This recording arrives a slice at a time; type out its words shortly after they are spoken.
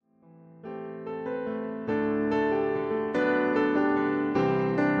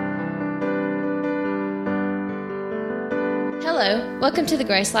Hello, welcome to the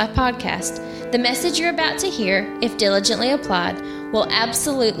Grace Life Podcast. The message you're about to hear, if diligently applied, will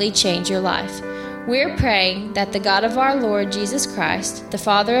absolutely change your life. We're praying that the God of our Lord Jesus Christ, the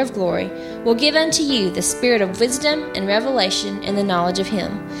Father of glory, will give unto you the spirit of wisdom and revelation in the knowledge of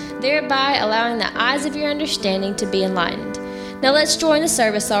Him, thereby allowing the eyes of your understanding to be enlightened. Now let's join the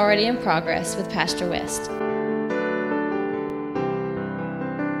service already in progress with Pastor West.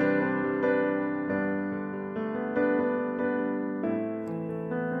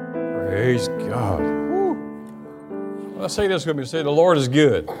 Praise God. Woo. Let's say this with me. Say, the Lord is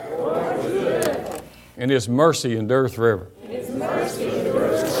good. And His mercy endureth forever.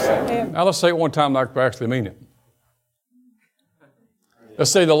 Now let's say it one time like we actually mean it.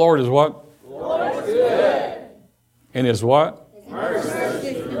 Let's say the Lord is what? The Lord is good. And His what? His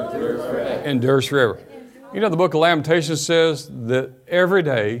mercy endures forever. You know, the book of Lamentations says that every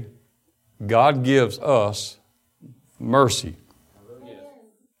day God gives us mercy.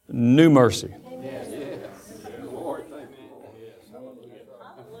 New mercy.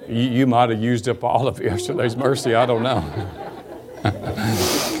 You might have used up all of yesterday's mercy. I don't know.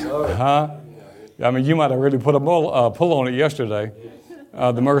 Huh? I mean, you might have really put a pull on it yesterday.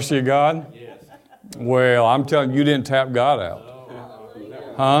 The mercy of God. Well, I'm telling you, you didn't tap God out.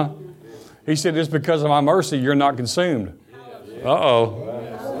 Huh? He said, it's because of my mercy you're not consumed. Uh-oh.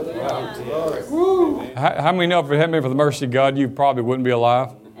 How many know if it hadn't been for the mercy of God, you probably wouldn't be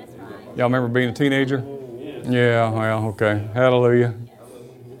alive? Y'all remember being a teenager? Yeah, well, okay. Hallelujah.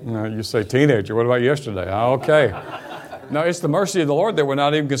 You say teenager. What about yesterday? Okay. No, it's the mercy of the Lord that we're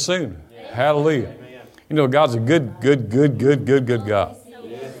not even consumed. Hallelujah. You know, God's a good God.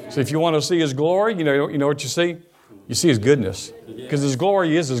 So if you want to see His glory, you know what you see? You see His goodness. Because His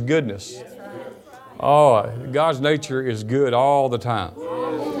glory is His goodness. Oh, God's nature is good all the time.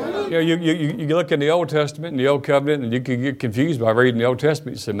 You know, you look in the Old Testament and the Old Covenant, and you can get confused by reading the Old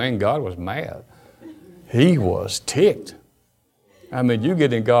Testament. You say, man, God was mad. He was ticked. I mean, you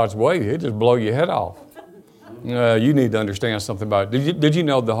get in God's way, He'll just blow your head off. You need to understand something about it. Did you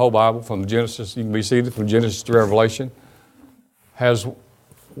know the whole Bible from Genesis, you can be seated from Genesis to Revelation, has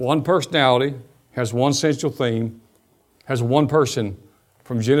one personality, has one central theme, has one person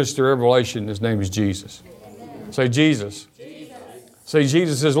from Genesis to Revelation. His name is Jesus. Say Jesus. Say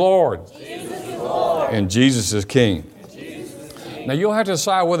Jesus is Lord. Jesus is Lord. And Jesus is King. Now you'll have to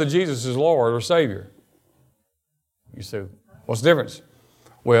decide whether Jesus is Lord or Savior. You say, what's the difference?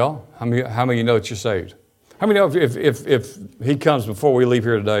 Well, how many of you know that you're saved? How many know if He comes before we leave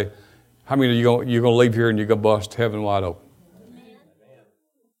here today, how many of you you're going to leave here and you're going to bust heaven wide open?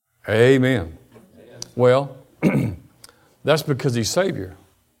 Amen. Well, that's because He's Savior.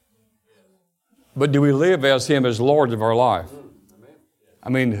 But do we live as Him as Lord of our life? I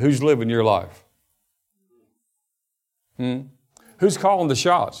mean, who's living your life? Who's calling the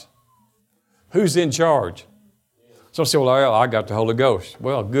shots? Who's in charge? Some say, well, I got the Holy Ghost.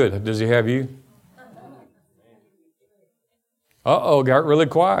 Well, good. Does He have you? Uh-oh, got really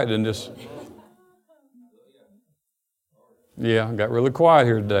quiet in this. Yeah, got really quiet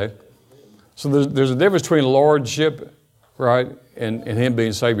here today. So there's a difference between lordship, right, and Him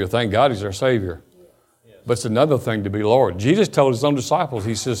being Savior. Thank God He's our Savior. But it's another thing to be Lord. Jesus told His own disciples,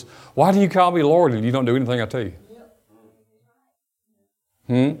 He says, why do you call me Lord if you don't do anything I tell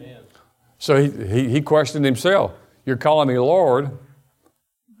you? So he questioned Himself. You're calling me Lord,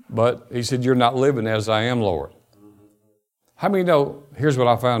 but He said, you're not living as I am Lord. How many know, here's what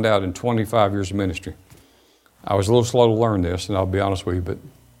I found out in 25 years of ministry. I was a little slow to learn this, and I'll be honest with you, but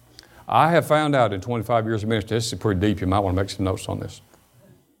I have found out in 25 years of ministry, this is pretty deep, you might want to make some notes on this.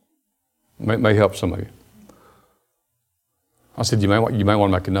 It may help some of you. I said, you may want to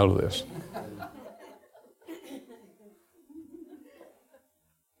make a note of this.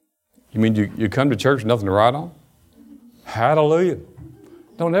 You mean you come to church with nothing to write on? Hallelujah.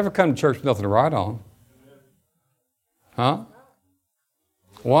 Don't ever come to church with nothing to write on. Huh?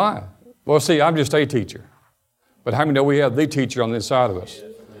 Why? Well, see, I'm just a teacher. But how many know we have the teacher on the inside of us?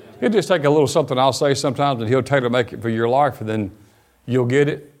 He'll just take a little something I'll say sometimes, and He'll tailor-make it for your life, and then you'll get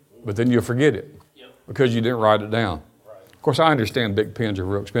it, but then you'll forget it because you didn't write it down. Of course, I understand big pens are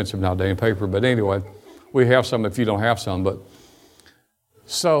real expensive nowadays in paper, but anyway, we have some if you don't have some. But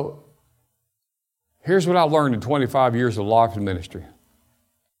so here's what I learned in 25 years of life and ministry.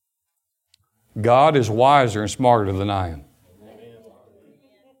 God is wiser and smarter than I am.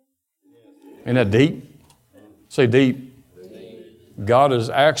 Isn't that deep? Say deep. God is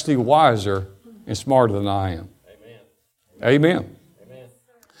actually wiser and smarter than I am. Amen.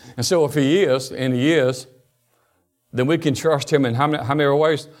 And so if He is, and He is, then we can trust Him in how many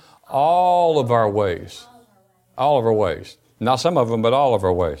ways? All of our ways. All of our ways. Not some of them, but all of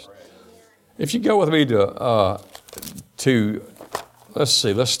our ways. If you go with me to let's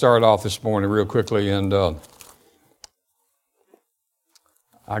see, let's start off this morning real quickly. And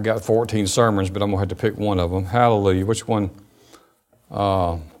I got 14 sermons, but I'm going to have to pick one of them. Hallelujah. Which one?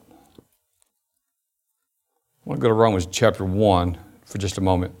 I want to go to Romans chapter 1 for just a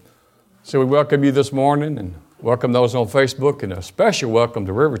moment. So we welcome you this morning and welcome those on Facebook, and a special welcome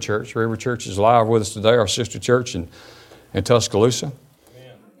to River Church. River Church is live with us today, our sister church in Tuscaloosa.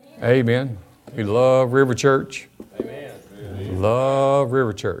 Amen. Amen. We love River Church. Amen. Love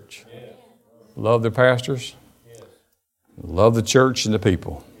River Church. Yes. Love the pastors. Yes. Love the church and the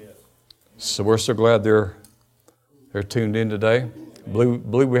people. Yes. So we're so glad they're tuned in today.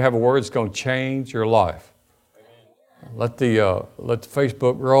 Believe we have a word that's going to change your life. Let the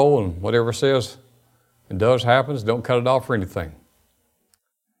Facebook roll, and whatever it says and does happens, don't cut it off for anything.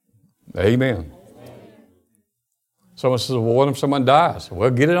 Amen. Someone says, well, what if someone dies? Well,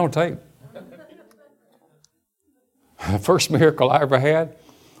 get it on tape. The first miracle I ever had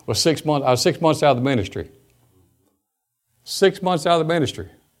was 6 months. I was 6 months out of the ministry. 6 months out of the ministry.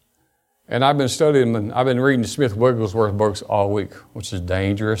 And I've been studying, and I've been reading Smith Wigglesworth books all week, which is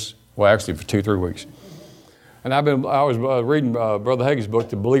dangerous. Well, actually for 2-3 weeks. And I was reading Brother Hagee's book,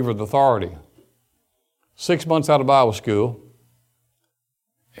 The Believer of Authority. 6 months out of Bible school.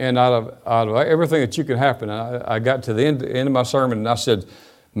 And out of everything that you could happen, I got to the end of my sermon, and I said,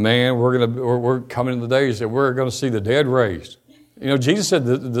 man, we're coming in the days that we're going to see the dead raised. You know, Jesus said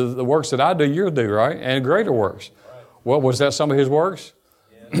the works that I do, you'll do, right? And greater works. Right. Well, was that some of his works?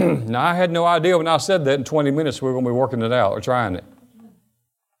 Yeah. Now, I had no idea when I said that in 20 minutes we were going to be working it out or trying it.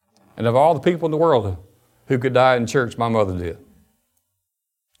 And of all the people in the world who could die in church, my mother did.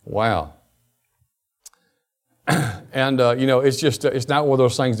 Wow. And, it's not one of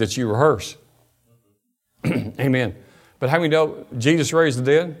those things that you rehearse. Amen. But how many know Jesus raised the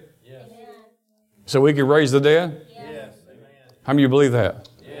dead? Yes. So we can raise the dead? Yes. How many of you believe that?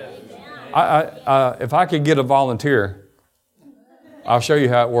 Yes. If I could get a volunteer, I'll show you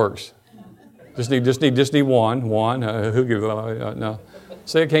how it works. Just need one. Who gives? No.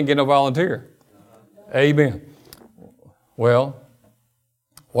 Say I can't get no volunteer. Amen. Well,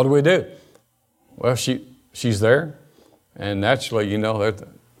 what do? Well, she's there, and naturally,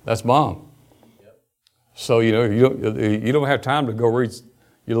 that's Mom. So, you don't have time to go read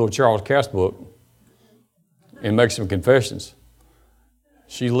your little Charles Cass book and make some confessions.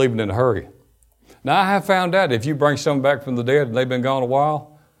 She's leaving in a hurry. Now, I have found out if you bring someone back from the dead and they've been gone a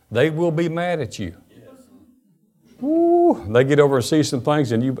while, they will be mad at you. Woo, they get over and see some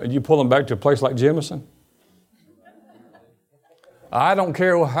things, and you pull them back to a place like Jemison. I don't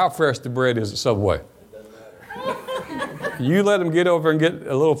care how fresh the bread is at Subway. You let them get over and get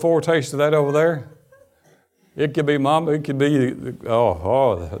a little foretaste of that over there. It could be Mama. It could be they'll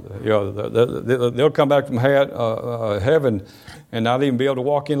come back from heaven and not even be able to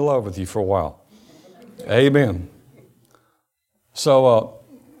walk in love with you for a while. Amen. So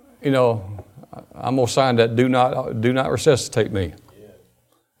I'm gonna sign that. Do not resuscitate me.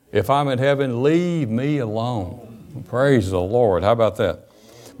 If I'm in heaven, leave me alone. Praise the Lord. How about that?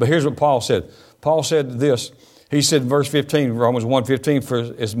 But here's what Paul said. Paul said this. He said in verse 15, Romans 1:15,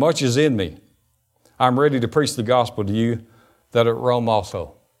 for as much as in me, I'm ready to preach the gospel to you that are at Rome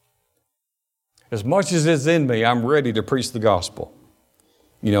also. As much as is in me, I'm ready to preach the gospel.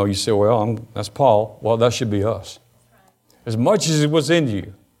 You say, well, that's Paul. Well, that should be us. As much as it was in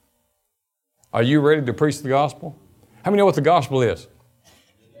you, are you ready to preach the gospel? How many know what the gospel is?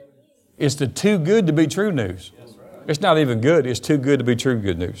 It's the too good to be true news. It's not even good. It's too good to be true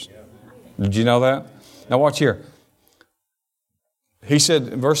good news. Did you know that? Now watch here. He said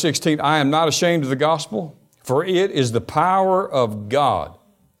in verse 16, I am not ashamed of the gospel, for it is the power of God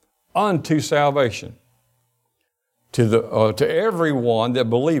unto salvation to everyone that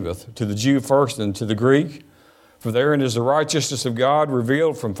believeth, to the Jew first and to the Greek. For therein is the righteousness of God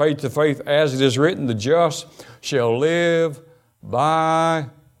revealed from faith to faith, as it is written, the just shall live by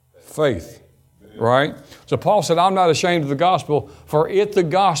faith. Right? So Paul said, I'm not ashamed of the gospel, for the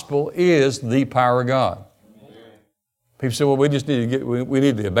gospel is the power of God. People say, well, we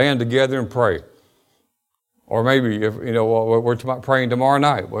need to band together and pray. Or maybe, we're praying tomorrow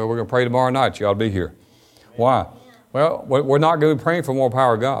night. Well, we're going to pray tomorrow night. You ought to be here. Why? Well, we're not going to be praying for more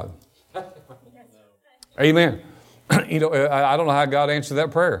power of God. Amen. I don't know how God answered that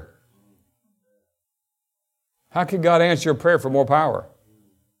prayer. How could God answer your prayer for more power?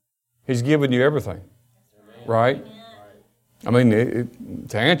 He's given you everything. Right? I mean,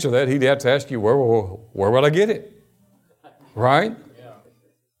 to answer that, He'd have to ask you, where would I get it? Right?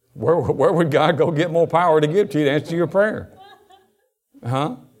 Where would God go get more power to give to you to answer your prayer?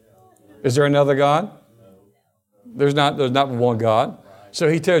 Huh? Is there another God? There's not one God. So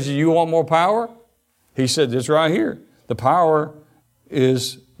he tells you, you want more power? He said this right here. The power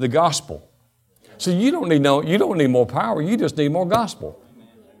is the gospel. So you don't need more power. You just need more gospel.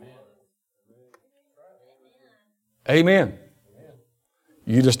 Amen.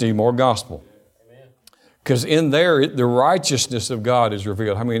 You just need more gospel. Because in there, the righteousness of God is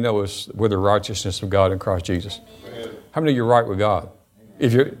revealed. How many know we're the righteousness of God in Christ Jesus? How many of you are right with God?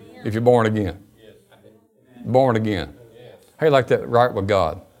 If you're born again. Born again. How you like that, right with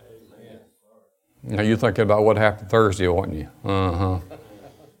God? Now you're thinking about what happened Thursday, weren't you? Uh-huh.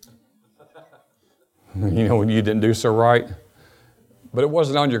 You know when you didn't do so right? But it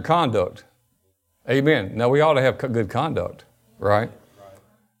wasn't on your conduct. Amen. Now we ought to have good conduct, right?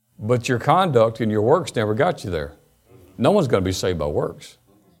 But your conduct and your works never got you there. No one's going to be saved by works.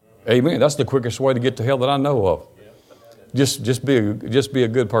 Amen. That's the quickest way to get to hell that I know of. Just be a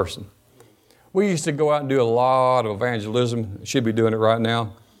good person. We used to go out and do a lot of evangelism. Should be doing it right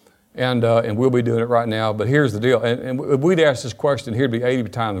now. And we'll be doing it right now. But here's the deal. And we'd ask this question. Here'd be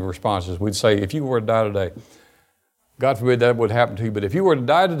 80% of the responses. We'd say, if you were to die today, God forbid that would happen to you, but if you were to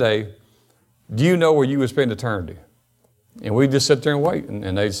die today, do you know where you would spend eternity? And we'd just sit there and wait.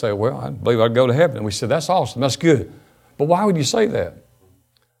 And they'd say, well, I believe I'd go to heaven. And we said, that's awesome. That's good. But why would you say that?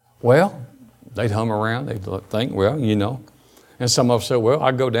 Well, they'd hum around. They'd think, well, you know. And some of them said, well,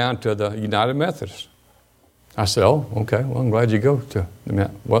 I'd go down to the United Methodist. I said, oh, okay. Well, I'm glad you go to the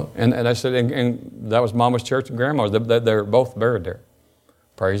Methodist. Well, and I said, and that was Mama's church and Grandma's. They're both buried there.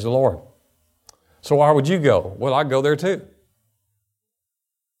 Praise the Lord. So why would you go? Well, I'd go there too.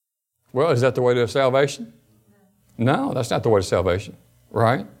 Well, is that the way to salvation? No, that's not the way to salvation,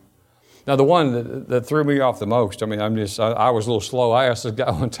 right? Now, the one that threw me off the most, I was a little slow. I asked this guy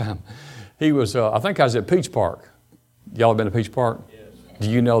one time. He was, I think I was at Peach Park. Y'all have been to Peach Park? Yes. Do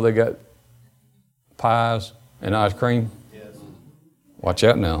you know they got pies and ice cream? Yes. Watch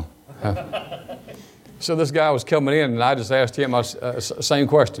out now. So this guy was coming in, and I just asked him same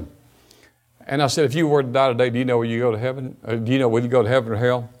question. And I said, if you were to die today, do you know where you go to heaven? Do you know whether you go to heaven or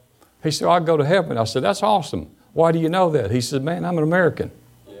hell? He said, I'll go to heaven. I said, that's awesome. Why do you know that? He said, man, I'm an American.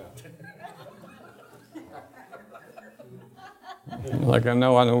 Yeah. Like I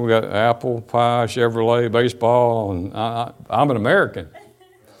know we got apple pie, Chevrolet, baseball, and I'm an American.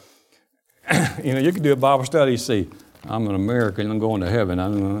 You know, you can do a Bible study, see, I'm an American, I'm going to heaven.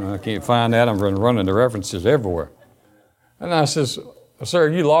 I can't find that. I'm running the references everywhere. And I says, sir,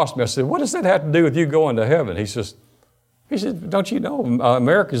 you lost me. I said, what does that have to do with you going to heaven? He said, don't you know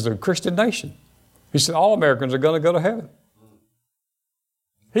America's a Christian nation? He said, all Americans are going to go to heaven.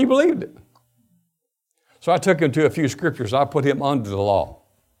 He believed it. So I took him to a few scriptures. I put him under the law.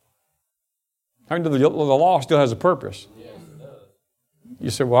 I mean, the law still has a purpose. Yes, it does. You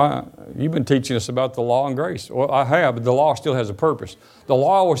say, well, you've been teaching us about the law and grace. Well, I have, but the law still has a purpose. The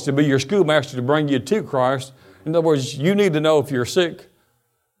law was to be your schoolmaster to bring you to Christ. In other words, you need to know if you're sick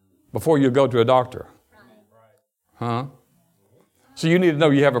before you go to a doctor. Huh? So you need to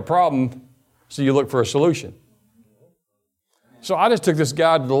know you have a problem, so you look for a solution. So I just took this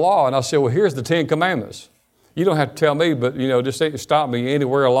guy to the law, and I said, well, here's the 10 Commandments. You don't have to tell me, but, just stop me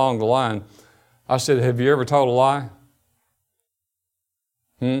anywhere along the line. I said, have you ever told a lie?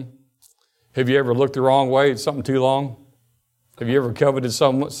 Have you ever looked the wrong way at something too long? Have you ever coveted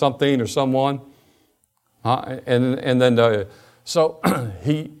something or someone? So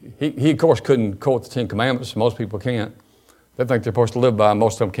he of course couldn't quote the 10 Commandments. Most people can't. They think they're supposed to live by them.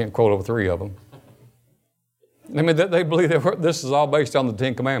 Most of them can't quote over 3 of them. I mean, they believe that this is all based on the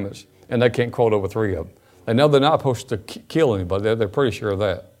 10 Commandments, and they can't quote over 3 of them. They know they're not supposed to kill anybody. They're pretty sure of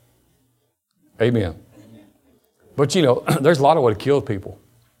that. Amen. But there's a lot of ways to kill people.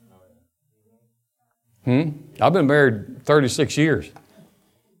 I've been married 36 years.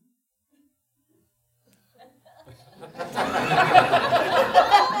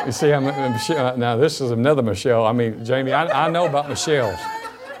 You see, now this is another Michelle. I mean, Jamie, I know about Michelles.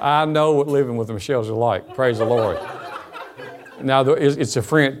 I know what living with the Michelles are like. Praise the Lord. Now, it's a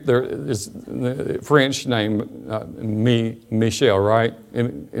French name, Michelle, right?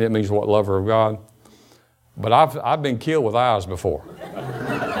 It means what? Lover of God. But I've been killed with eyes before.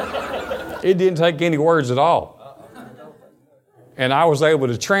 It didn't take any words at all. And I was able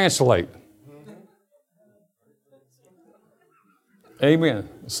to translate. Amen.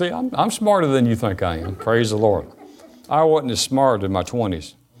 See, I'm smarter than you think I am. Praise the Lord. I wasn't as smart in my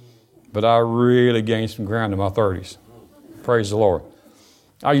 20s, but I really gained some ground in my 30s. Praise the Lord.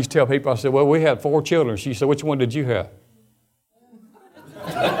 I used to tell people, I said, well, we had 4 children. She said, which one did you have?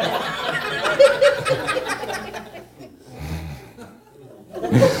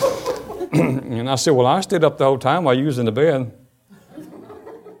 I said, well, I stayed up the whole time while you was in the bed.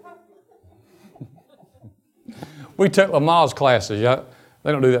 We took Lamaze classes. Yeah,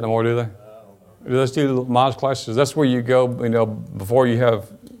 they don't do that no more, do they? Let's do Lamaze classes. That's where you go, before you have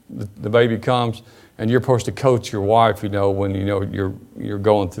the baby comes, and you're supposed to coach your wife, when you're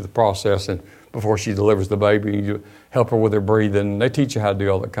going through the process, and before she delivers the baby, you help her with her breathing. They teach you how to do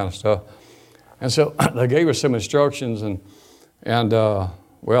all that kind of stuff. And so they gave us some instructions, and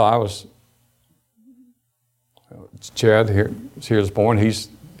Chad here's born. He's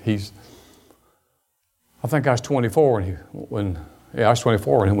I think I was 24 when I was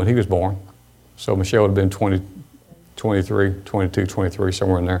 24 when he was born. So Michelle would have been 20, 23, 22, 23,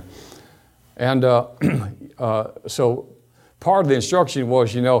 somewhere in there. And so part of the instruction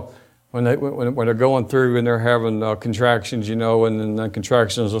was, when they're going through and they're having contractions, and then the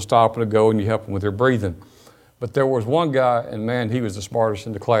contractions will stop and go, and you help them with their breathing. But there was one guy, and man, he was the smartest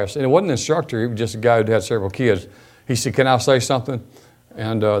in the class. And it wasn't an instructor, he was just a guy who had several kids. He said, "Can I say something?"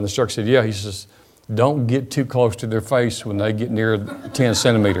 And the instructor said, "Yeah." He says, "Don't get too close to their face when they get near 10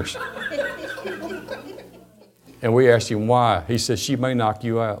 centimeters. And we asked him why. He said, "She may knock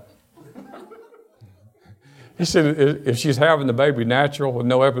you out." He said, if she's having the baby natural with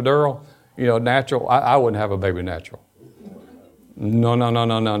no epidural, natural, I wouldn't have a baby natural. No.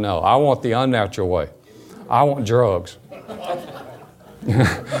 I want the unnatural way. I want drugs.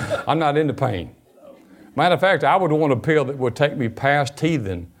 I'm not into pain. Matter of fact, I would want a pill that would take me past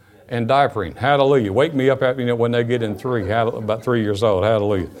teething and diapering. Hallelujah. Wake me up when they get in about 3 years old.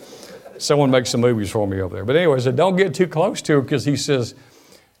 Hallelujah. Someone makes some movies for me over there. But anyway, he said, don't get too close to her, because he says,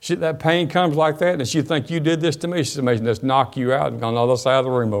 that pain comes like that, and she think you did this to me. She said, "Amazing, just knock you out and on the other side of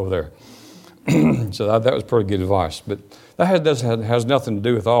the room over there." So that was pretty good advice. But that has nothing to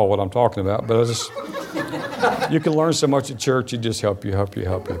do with all what I'm talking about. But you can learn so much at church. It just help you.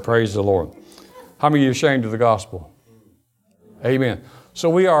 Praise the Lord. How many of you are ashamed of the gospel? Amen. So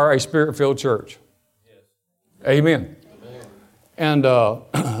we are a Spirit-filled church. Amen. And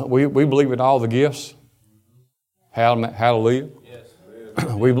we believe in all the gifts. Hallelujah.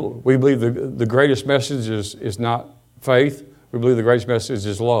 We believe the greatest message is not faith. We believe the greatest message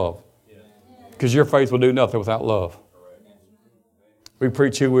is love. Because your faith will do nothing without love. We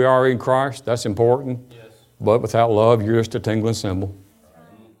preach who we are in Christ. That's important. But without love, you're just a tingling cymbal.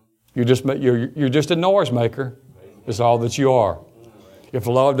 You're just a noise maker. Is all that you are. If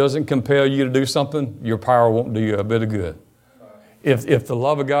love doesn't compel you to do something, your power won't do you a bit of good. If the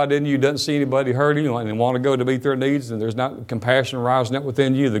love of God in you doesn't see anybody hurting and want to go to meet their needs, and there's not compassion rising up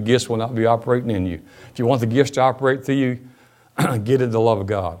within you, the gifts will not be operating in you. If you want the gifts to operate through you, get in the love of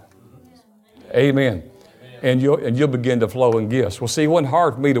God. Amen. And you'll begin to flow in gifts. Well, see, it wasn't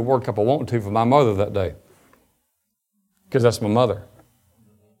hard for me to work up a want to for my mother that day, because that's my mother.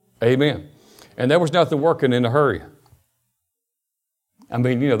 Amen. And there was nothing working in a hurry. I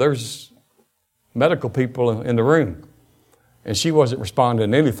mean, there's medical people in the room. And she wasn't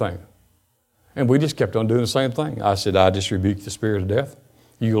responding to anything. And we just kept on doing the same thing. I said, "I just rebuke the spirit of death.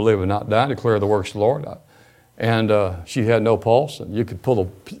 You will live and not die, declare the works of the Lord." And she had no pulse. And you could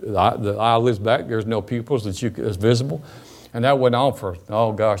pull the eyelids back. There's no pupils that's visible. And that went on for,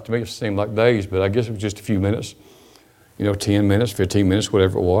 to me it seemed like days, but I guess it was just a few minutes. 10 minutes, 15 minutes,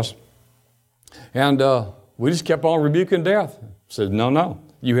 whatever it was. And we just kept on rebuking death. Said, no,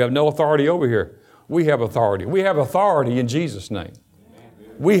 you have no authority over here. We have authority. We have authority in Jesus' name.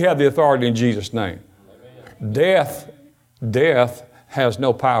 We have the authority in Jesus' name. Death has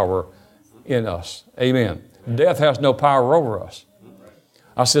no power in us. Amen. Death has no power over us.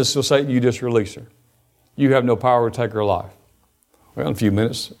 I said, "So Satan, you just release her. You have no power to take her life." Well, in a few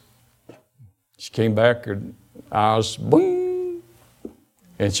minutes, she came back, her eyes, boom,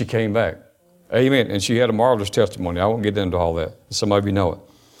 and she came back. Amen. And she had a marvelous testimony. I won't get into all that. Some of you know it.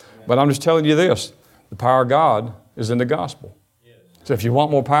 But I'm just telling you this. The power of God is in the gospel. So if you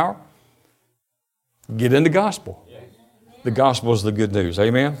want more power, get in the gospel. The gospel is the good news.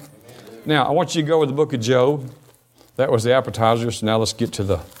 Amen? Now, I want you to go with the book of Job. That was the appetizer. So now let's get to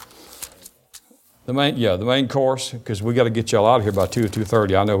the main course, because we got to get y'all out of here by 2 or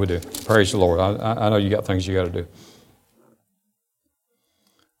 2:30. I know we do. Praise the Lord. I know you got things you got to do.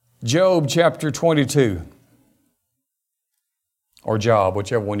 Job chapter 22. Or Job,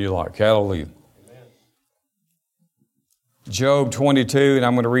 whichever one you like. Hallelujah. Amen. Job 22, and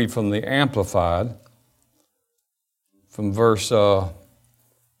I'm going to read from the Amplified, from verse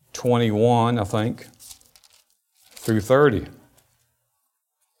 21, I think, through 30.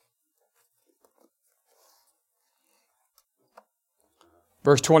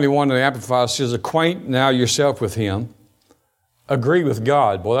 Verse 21 in the Amplified says, "Acquaint now yourself with him, Agree with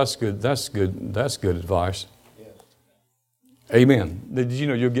God. Boy, that's good. That's good. That's good advice. Amen. Did you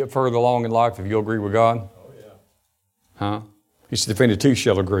know you'll get further along in life if you'll agree with God? Oh, yeah. Huh? He said, if any two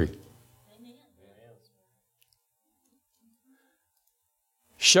shall agree.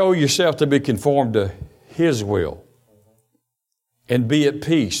 Show yourself to be conformed to His will and be at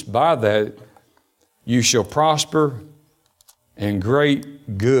peace. By that, you shall prosper and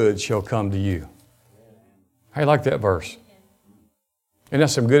great good shall come to you. How you like that verse? Isn't that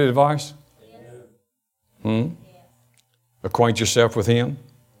some good advice? Acquaint yourself with Him.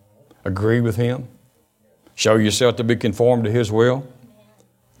 Agree with Him. Show yourself to be conformed to His will.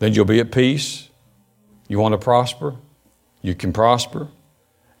 Then you'll be at peace. You want to prosper? You can prosper.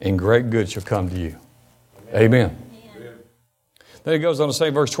 And great good shall come to you. Amen. Then it goes on to say,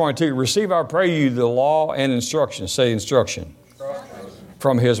 verse 22, receive, I pray you, the law and instruction. Say instruction.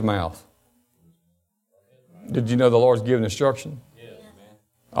 From His mouth. Did you know the Lord's giving instruction? Yes.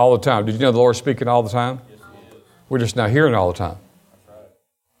 All the time. Did you know the Lord's speaking all the time? Yes, He is. We're just not hearing all the time.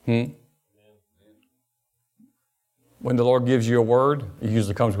 That's right. When the Lord gives you a word, it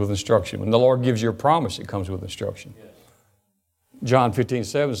usually comes with instruction. When the Lord gives you a promise, it comes with instruction. Yes. John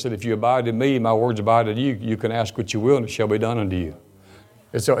 15:7 said, if you abide in me, my words abide in you, you can ask what you will and it shall be done unto you.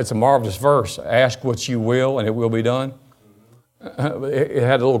 It's a marvelous verse. Ask what you will and it will be done. It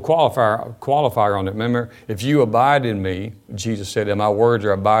had a little qualifier on it. Remember, if you abide in me, Jesus said, and my words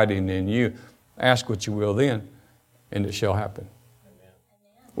are abiding in you, ask what you will then, and it shall happen. Amen.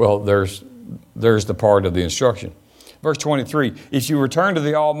 Well, there's the part of the instruction. Verse 23, if you return to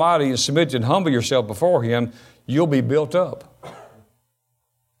the Almighty and submit and humble yourself before Him, you'll be built up.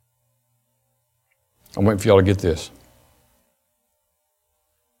 I'm waiting for y'all to get this.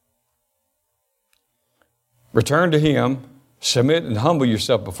 Return to Him, submit and humble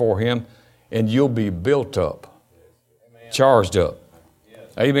yourself before Him, and you'll be built up, charged up.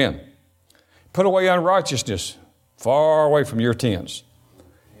 Amen. Put away unrighteousness far away from your tents.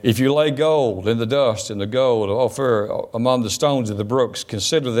 If you lay gold in the dust and the gold of Ophir among the stones of the brooks,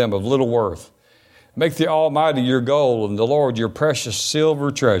 consider them of little worth. Make the Almighty your gold and the Lord your precious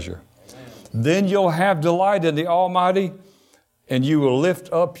silver treasure. Then you'll have delight in the Almighty, and you will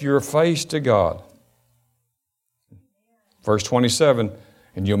lift up your face to God. Verse 27,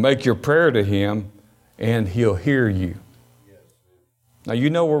 and you'll make your prayer to Him, and He'll hear you. Now, you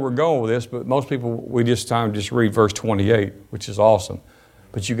know where we're going with this, but most people, we just read verse 28, which is awesome.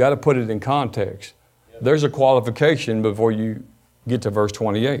 But you got to put it in context. There's a qualification before you get to verse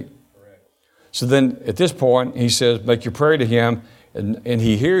 28. So then, at this point, He says, make your prayer to Him, and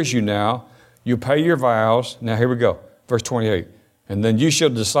He hears you now. You pay your vows. Now, here we go. Verse 28. And then you shall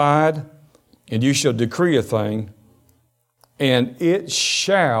decide, and you shall decree a thing, and it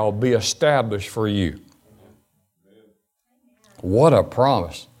shall be established for you. What a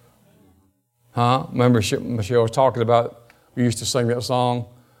promise. Huh? Remember Michelle was talking about, we used to sing that song,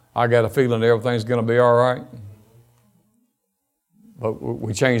 I got a feeling everything's going to be all right. But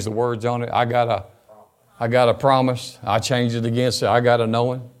we changed the words on it. I got a promise. I changed it again, said I got a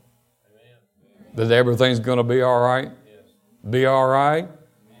knowing that everything's going to be all right. Be all right.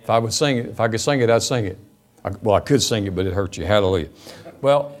 If I could sing it, I'd sing it. I could sing it, but it hurt you. Hallelujah.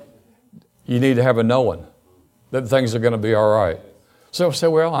 Well, you need to have a knowing that things are going to be all right. So say,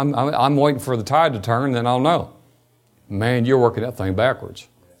 well, I'm waiting for the tide to turn, then I'll know. Man, you're working that thing backwards.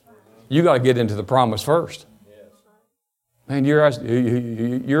 You got to get into the promise first. Man, you're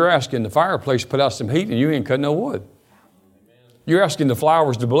asking the fireplace to put out some heat, and you ain't cutting no wood. You're asking the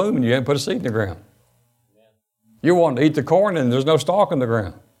flowers to bloom, and you ain't put a seed in the ground. You're wanting to eat the corn, and there's no stalk in the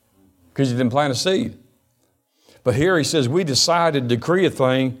ground because you didn't plant a seed. But here He says, we decide to decree a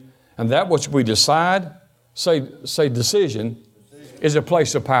thing, and that which we decide, say decision, is a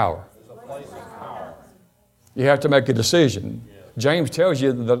place of power. You have to make a decision. James tells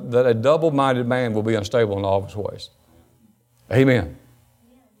you that a double-minded man will be unstable in all of his ways. Amen.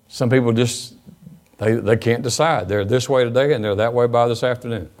 Some people just, they can't decide. They're this way today and they're that way by this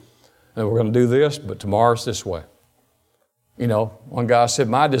afternoon. And we're going to do this, but tomorrow's this way. You know, one guy said,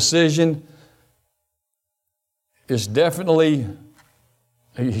 my decision is definitely,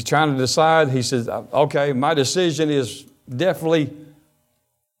 he's trying to decide. He says, okay, my decision is definitely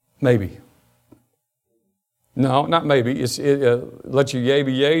maybe. No, not maybe. Let your yea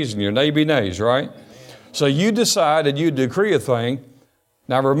be yeas and your nay be nays, right? So you decide and you decree a thing.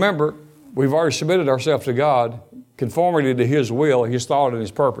 Now remember, we've already submitted ourselves to God, conformity to His will, His thought, and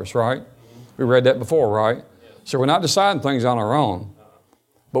His purpose, right? We read that before, right? So we're not deciding things on our own,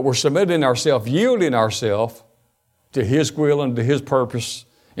 but we're submitting ourselves, yielding ourselves to His will and to His purpose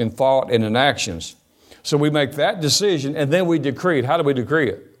in thought and in actions. So we make that decision, and then we decree it. How do we decree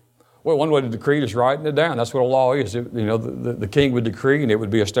it? Well, one way to decree it is writing it down. That's what a law is. The king would decree, and it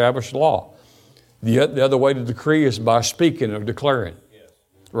would be established law. The other way to decree is by speaking or declaring.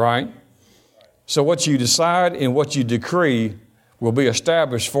 Right? So what you decide and what you decree will be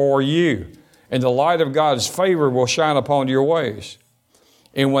established for you. And the light of God's favor will shine upon your ways.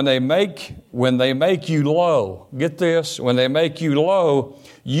 And when they make you low, get this, when they make you low,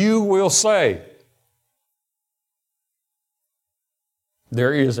 you will say,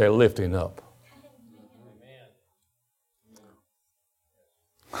 there is a lifting up.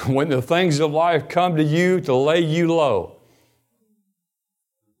 When the things of life come to you to lay you low,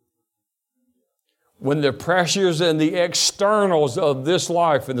 when the pressures and the externals of this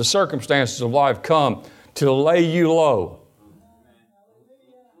life and the circumstances of life come to lay you low,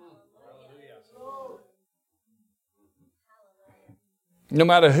 no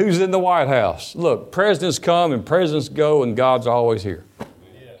matter who's in the White House. Look, presidents come and presidents go, and God's always here.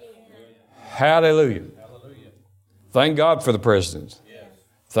 Hallelujah. Thank God for the presidents.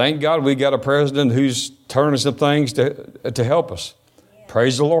 Thank God we got a president who's turning some things to help us.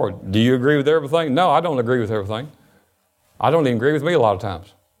 Praise the Lord. Do you agree with everything? No, I don't agree with everything. I don't even agree with me a lot of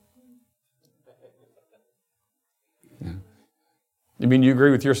times. You mean you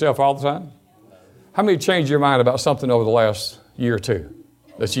agree with yourself all the time? How many changed your mind about something over the last year or two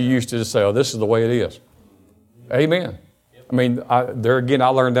that you used to just say, oh, this is the way it is? Amen. I mean, I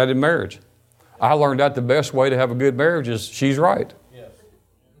learned that in marriage. I learned that the best way to have a good marriage is she's right.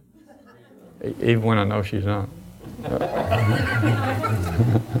 Even when I know she's not.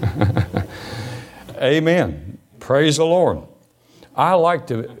 Amen. Praise the Lord. I like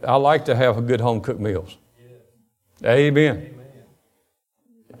to have good home cooked meals. Amen.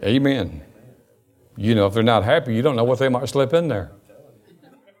 Amen. You know, if they're not happy, you don't know what they might slip in there.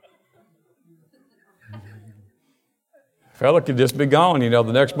 Fella could just be gone, the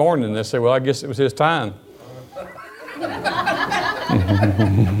next morning, and they say, well, I guess it was his time.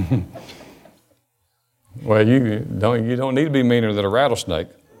 Well, you don't need to be meaner than a rattlesnake.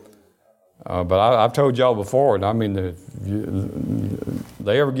 But I've told y'all before, and I mean, if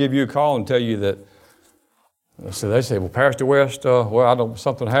they ever give you a call and tell you that, so they say, well, Pastor West,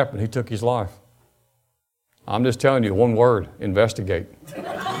 something happened. He took his life. I'm just telling you one word, investigate. It's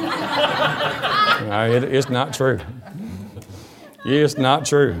not true. It's not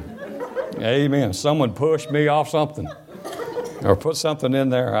true. Amen. Someone pushed me off something or put something in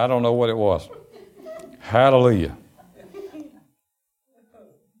there. I don't know what it was. Hallelujah.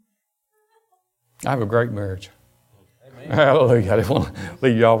 I have a great marriage. Amen. Hallelujah. I didn't want to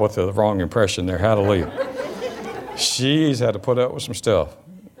leave y'all with the wrong impression there. Hallelujah. She's had to put up with some stuff.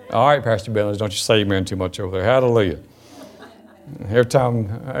 All right, Pastor Bentley, don't you say amen too much over there. Hallelujah. Every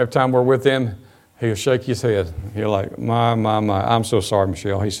time we're with him, he'll shake his head. He'll like, my, I'm so sorry,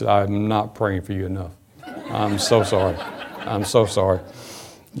 Michelle. He said, I'm not praying for you enough. I'm so sorry. I'm so sorry.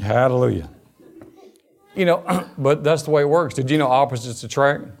 Hallelujah. But that's the way it works. Did you know opposites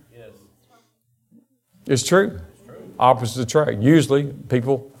attract? Yes. It's true. Opposites attract. Usually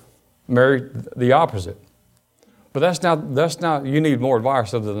people marry the opposite. But that's not, you need more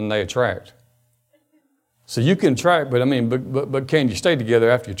advice other than they attract. So you can attract, but can you stay together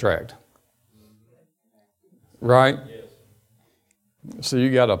after you attract? Right? Yes. So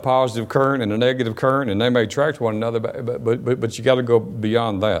you got a positive current and a negative current, and they may attract one another, but you got to go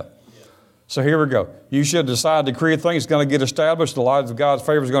beyond that. So here we go. You should decide to create things going to get established. The light of God's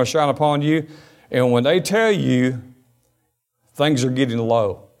favor is going to shine upon you. And when they tell you things are getting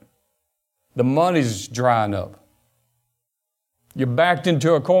low, the money's drying up, you're backed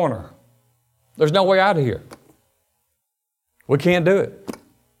into a corner, there's no way out of here. We can't do it.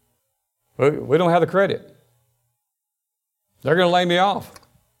 We don't have the credit. They're going to lay me off.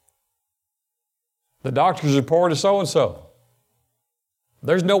 The doctor's report is so-and-so.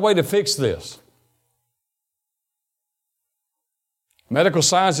 There's no way to fix this. Medical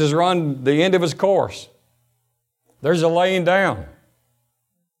science has run the end of its course. There's a laying down.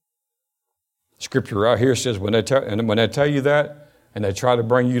 Scripture right here says when they tell you that and they try to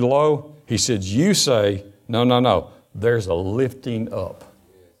bring you low, he says, you say, no, there's a lifting up.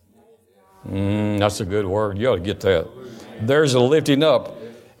 That's a good word. You ought to get that. There's a lifting up.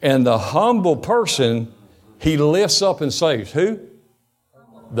 And the humble person, he lifts up and saves. Who?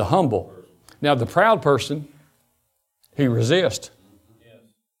 The humble. Now, the proud person, he resists.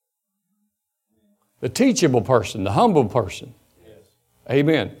 The teachable person, the humble person.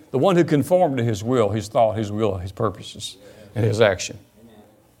 Amen. The one who conformed to his will, his thought, his will, his purposes, and his action.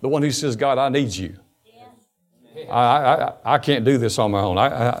 The one who says, God, I need you. I can't do this on my own.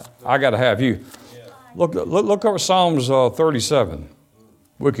 I got to have you. Look over Psalms 37.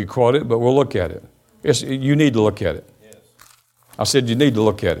 We could quote it, but we'll look at it. You need to look at it. I said you need to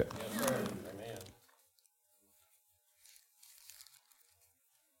look at it.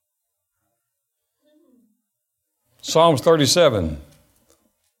 Psalms 37.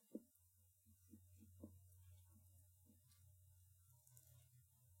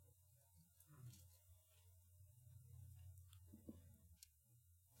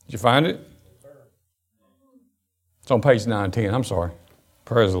 Did you find it? It's on page 910. I'm sorry.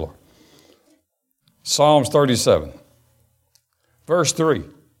 Praise the Lord. Psalms 37. Verse 3.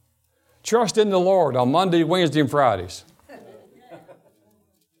 Trust in the Lord on Monday, Wednesday, and Fridays.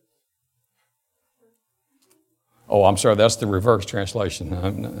 Oh, I'm sorry. That's the reverse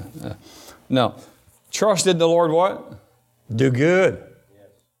translation. No. Trust in the Lord what? Do good.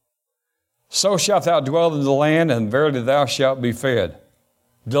 So shalt thou dwell in the land, and verily thou shalt be fed.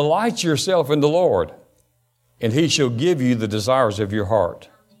 Delight yourself in the Lord, and He shall give you the desires of your heart.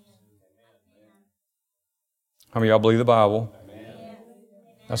 How many of y'all believe the Bible?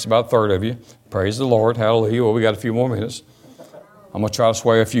 That's about a third of you. Praise the Lord. Hallelujah. Well, we got a few more minutes. I'm going to try to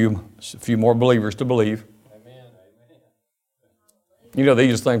sway a few more believers to believe. You know, the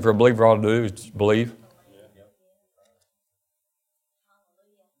easiest thing for a believer ought to do is believe.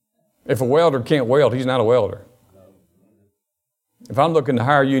 If a welder can't weld, he's not a welder. If I'm looking to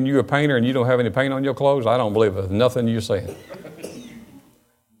hire you and you're a painter and you don't have any paint on your clothes, I don't believe nothing you're saying.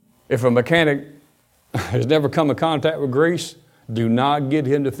 If a mechanic has never come in contact with grease, do not get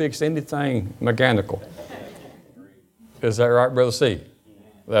him to fix anything mechanical. Is that right, Brother C?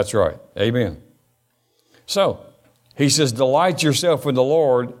 That's right. Amen. So, he says, delight yourself in the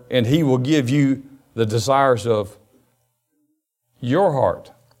Lord, and He will give you the desires of your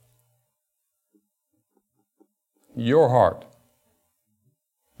heart. Your heart.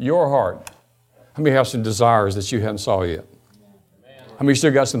 Your heart. How many have some desires that you haven't saw yet? How many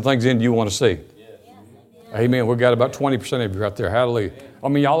still got some things in you want to see? Amen. We've got about 20% of you right there. Hallelujah. I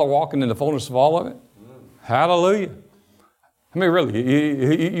mean, y'all are walking in the fullness of all of it. Hallelujah. I mean,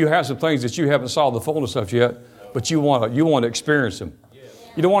 really, you have some things that you haven't saw the fullness of yet, but you want to experience them.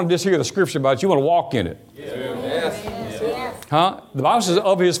 You don't want to just hear the scripture about it. You want to walk in it. Huh? The Bible says,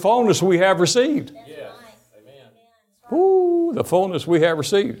 of His fullness we have received. Ooh, the fullness we have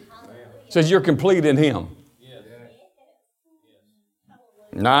received. It says you're complete in Him.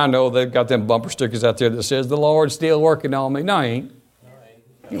 Now I know they've got them bumper stickers out there that says, the Lord's still working on me. No, He ain't.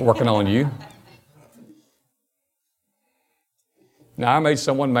 He ain't working on you. Now, I made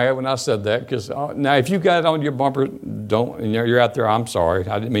someone mad when I said that, because now if you got it on your bumper, and you're out there, I'm sorry.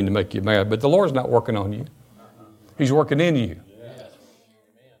 I didn't mean to make you mad, but the Lord's not working on you. He's working in you.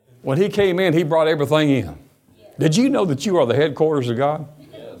 When He came in, He brought everything in. Did you know that you are the headquarters of God?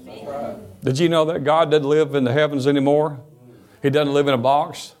 Did you know that God doesn't live in the heavens anymore? He doesn't live in a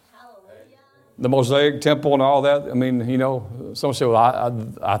box. The Mosaic temple and all that. I mean, you know, some say,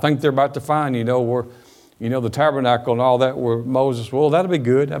 well, I think they're about to find, where, the tabernacle and all that where Moses, well, that'll be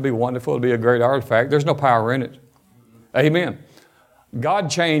good. That'll be wonderful. It'll be a great artifact. There's no power in it. Amen. God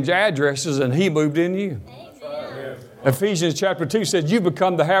changed addresses and He moved in you. Amen. Ephesians chapter 2 says you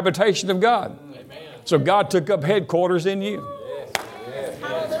become the habitation of God. Amen. So God took up headquarters in you.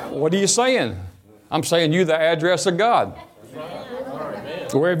 Yes. What are you saying? I'm saying you the address of God.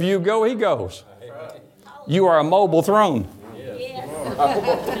 Right. Wherever you go, He goes. You are a mobile throne.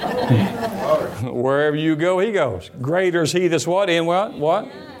 Wherever you go, He goes. Greater is He that's what? In what?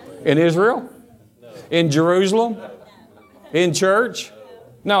 What? In Israel? In Jerusalem? In church?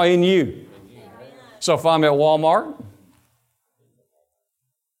 No, in you. So if I'm at Walmart,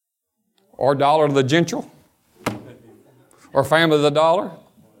 or Dollar to the Gentile, or Family of the Dollar,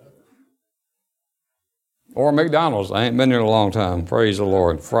 or McDonald's. I ain't been there in a long time. Praise the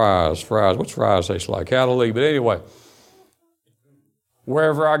Lord. Fries. What's fries taste like? Hallelujah. But anyway,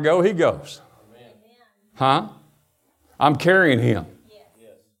 wherever I go, He goes. Huh? I'm carrying Him.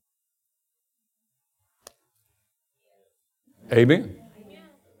 Amen.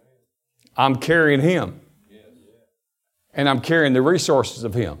 I'm carrying Him. And I'm carrying the resources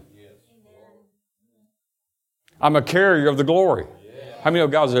of Him. I'm a carrier of the glory. How many know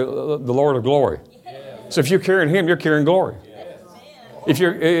God's the Lord of glory? So if you're carrying Him, you're carrying glory.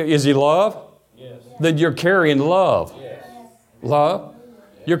 Is He love? Then you're carrying love. Love.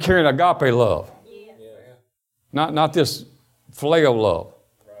 You're carrying agape love. Not this phileo love.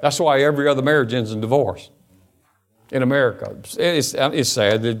 That's why every other marriage ends in divorce in America. It's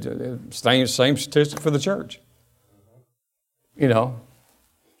sad. Same statistic for the church.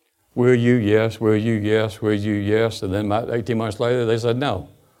 Will you? Yes. Will you? Yes. Will you? Yes. And then about 18 months later, they said no.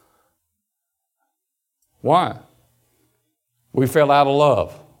 Why? We fell out of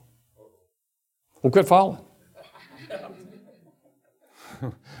love. Well, quit falling.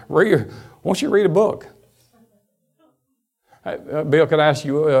 Why don't you read a book? Bill, could I ask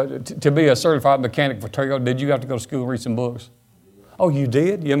you, to be a certified mechanic for Toyota, did you have to go to school and read some books? Oh, you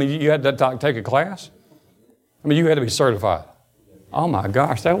did? I mean, you had to take a class? I mean, you had to be certified. Oh, my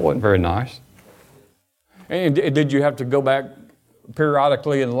gosh, that wasn't very nice. And did you have to go back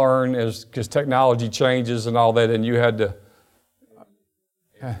periodically and learn because technology changes and all that, and you had to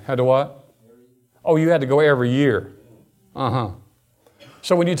what? Oh, you had to go every year. Uh-huh.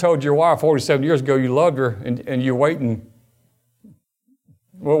 So when you told your wife 47 years ago you loved her and you're waiting,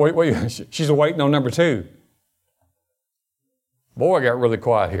 well, wait, she's waiting on number 2. Boy, I got really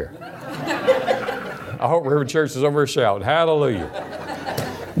quiet here. I hope River Church is over here shouting, hallelujah.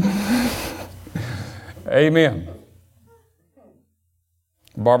 Amen.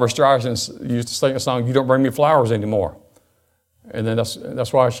 Barbara Streisand used to sing a song, "You Don't Bring Me Flowers Anymore." And then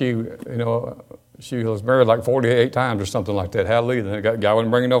that's why she was married like 48 times or something like that. Hallelujah. And the guy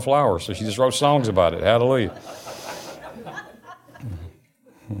wasn't bringing no flowers, so she just wrote songs about it. Hallelujah.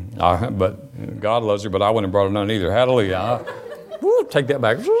 But God loves her, but I wouldn't have brought her none either. Hallelujah. Take that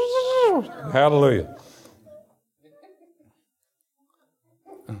back. Hallelujah.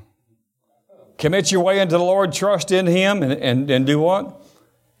 Commit your way into the Lord, trust in Him, and do what?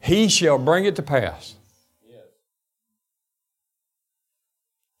 He shall bring it to pass.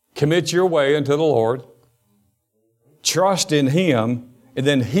 Commit your way into the Lord, trust in Him, and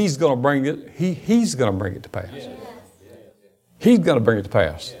then He's going to bring it. He's going to bring it to pass. He's going to bring it to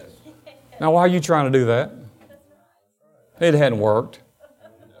pass. Now, why are you trying to do that? It hadn't worked.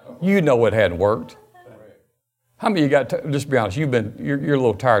 You know it hadn't worked. How many of you got? Just be honest. You're a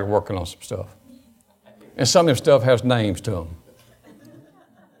little tired of working on some stuff, and some of them stuff has names to them.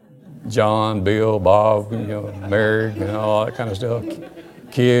 John, Bill, Bob, Mary, all that kind of stuff.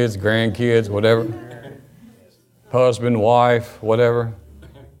 Kids, grandkids, whatever. Husband, wife, whatever.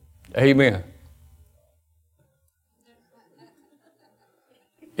 Amen.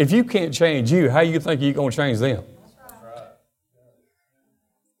 If you can't change you, how do you think you're going to change them?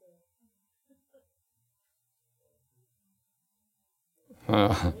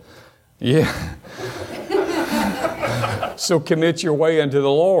 Yeah. So commit your way into the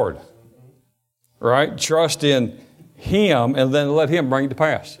Lord. Right? Trust in Him and then let Him bring it to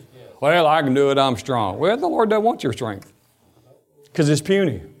pass. Well, I can do it. I'm strong. Well, the Lord doesn't want your strength because it's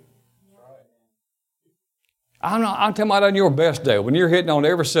puny. I'm talking about on your best day when you're hitting on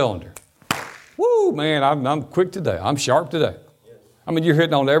every cylinder. Woo, man, I'm quick today. I'm sharp today. I mean, you're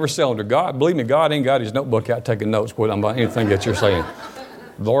hitting on every cylinder. God, believe me, God ain't got His notebook out taking notes about anything that you're saying.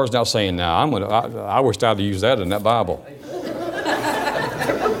 The Lord's not saying, now, I wish I'd use that in that Bible.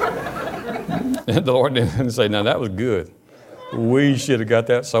 And the Lord didn't say, now that was good. We should have got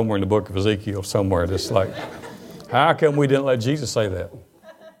that somewhere in the book of Ezekiel somewhere. Just like, how come we didn't let Jesus say that?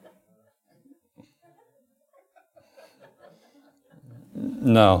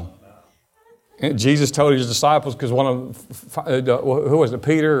 No. And Jesus told His disciples, because one of, who was it,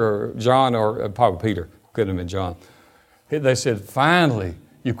 Peter or John, or probably Peter, couldn't have been John. They said, finally,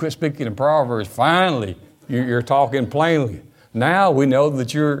 you quit speaking in Proverbs. Finally, you're talking plainly. Now we know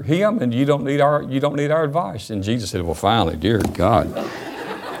that you're Him and you don't need our advice. And Jesus said, well, finally, dear God.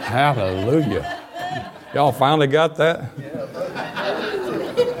 Hallelujah. Y'all finally got that?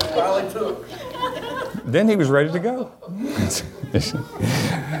 Finally took. Then He was ready to go.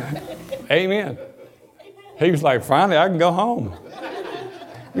 Amen. He was like, finally, I can go home.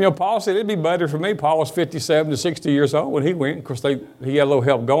 Paul said it'd be better for me. Paul was 57 to 60 years old when he went. Of course, he had a little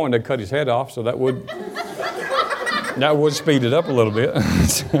help going. They cut his head off, so that would speed it up a little bit.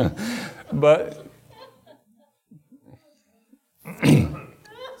 But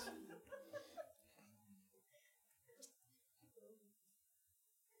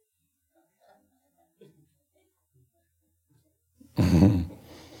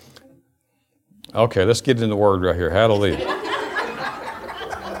okay, let's get in the Word right here. Hallelujah.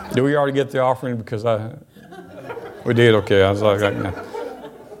 Did we already get the offering? Because we did. Okay, I was like,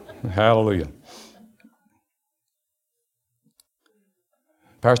 hallelujah.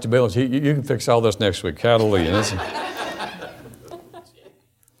 Pastor Bill, you can fix all this next week. Hallelujah.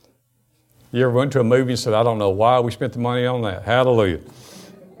 You ever went to a movie and said, I don't know why we spent the money on that? Hallelujah.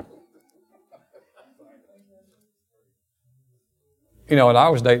 When I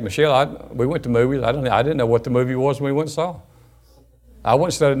was dating Michelle, we went to movies. I didn't know what the movie was when we went and saw. I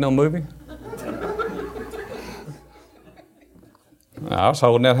wasn't studying no movie. I was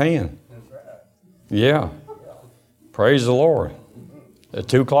holding that hand. Yeah. Praise the Lord. At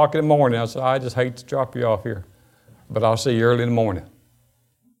 2 o'clock in the morning, I said, I just hate to drop you off here, but I'll see you early in the morning.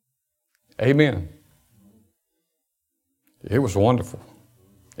 Amen. It was wonderful.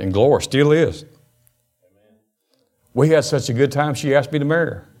 And Gloria still is. We had such a good time, she asked me to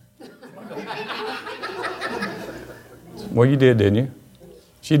marry her. Well, you did, didn't you?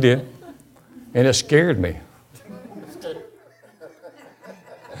 She did. And it scared me.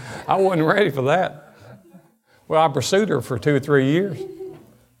 I wasn't ready for that. Well, I pursued her for 2 or 3 years.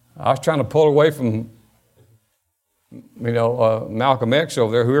 I was trying to pull away from, Malcolm X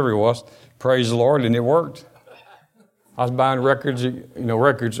over there, whoever he was. Praise the Lord, and it worked. I was buying records,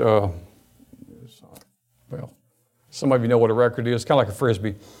 well, some of you know what a record is. It's kind of like a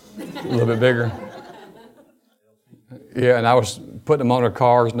Frisbee, a little bit bigger. Yeah, and I was putting them on her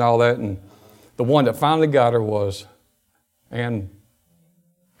cars and all that, and the one that finally got her was Anne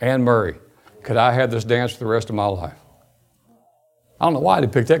Murray. Could I have this dance for the rest of my life? I don't know why they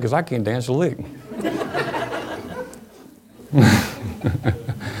picked that, because I can't dance a lick.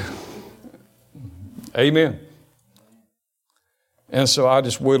 Amen. And so I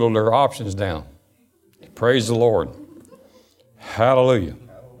just whittled her options down. Praise the Lord. Hallelujah.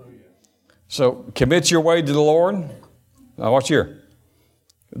 So commit your way to the Lord. Now watch here.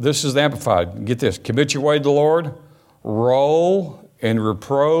 This is the Amplified. Get this. Commit your way to the Lord. Roll and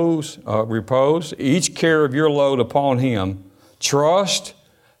repose each care of your load upon Him. Trust,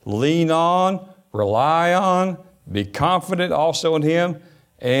 lean on, rely on, be confident also in Him,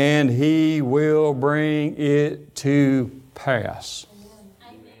 and He will bring it to pass.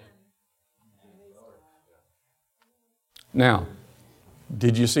 Now,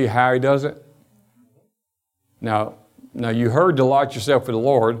 did you see how He does it? Now you heard delight yourself in the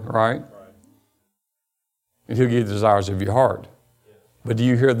Lord, right? And He'll give you the desires of your heart. But do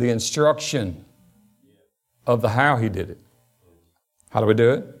you hear the instruction of the how He did it? How do we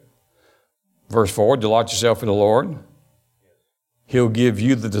do it? Verse 4, delight yourself in the Lord. He'll give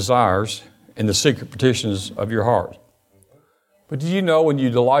you the desires and the secret petitions of your heart. But do you know when you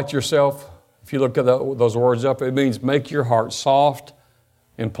delight yourself, if you look at those words up, it means make your heart soft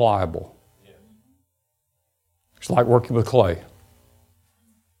and pliable. It's like working with clay.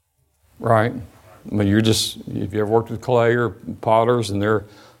 Right? I mean, if you ever worked with clay or potters, and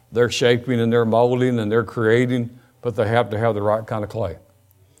they're shaping and they're molding and they're creating, but they have to have the right kind of clay.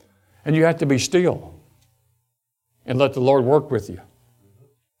 And you have to be still and let the Lord work with you.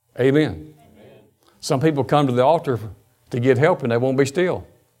 Amen. Some people come to the altar to get help and they won't be still.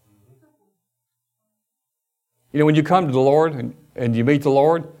 You know, when you come to the Lord and you meet the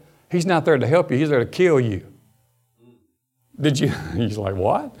Lord, He's not there to help you. He's there to kill you. Did you? He's like,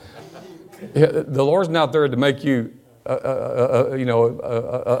 what? The Lord's not there to make you,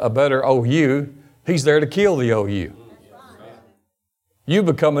 a better OU. He's there to kill the OU. You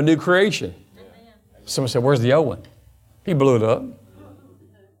become a new creation. Someone said, where's the Owen? He blew it up.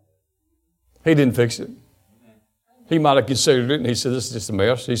 He didn't fix it. He might have considered it, and he said, this is just a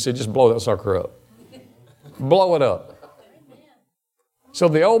mess. He said, just blow that sucker up. Blow it up. So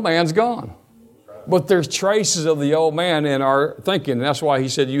the old man's gone. But there's traces of the old man in our thinking, and that's why he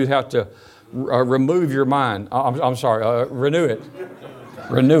said you'd have to remove your mind. Renew it.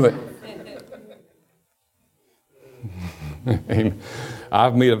 Renew it.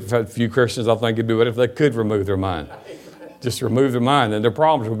 I've met a few Christians, I think it'd be better if they could remove their mind. Just remove their mind, and their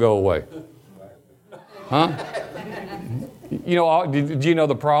problems will go away. Huh? You know, did you know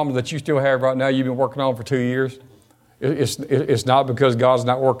the problem that you still have right now, you've been working on for 2 years? It's not because God's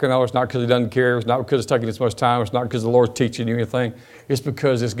not working on it. It's not because He doesn't care. It's not because it's taking this much time. It's not because the Lord's teaching you anything. It's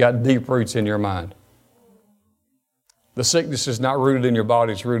because it's got deep roots in your mind. The sickness is not rooted in your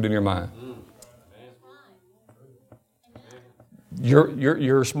body. It's rooted in your mind.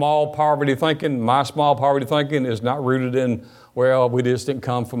 Your small poverty thinking, my small poverty thinking is not rooted in, well, we just didn't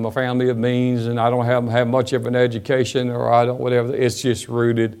come from a family of means and I don't have much of an education or I don't whatever. It's just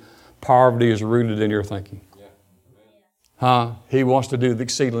rooted. Poverty is rooted in your thinking. He wants to do the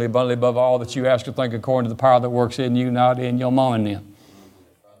exceedingly abundantly above all that you ask or think according to the power that works in you, not in your mom and them.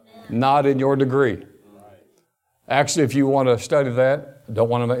 Not in your degree. Actually, if you want to study that,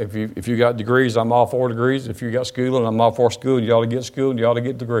 if you got degrees, I'm all for degrees. If you got schooling, I'm all for school. You ought to get school and you ought to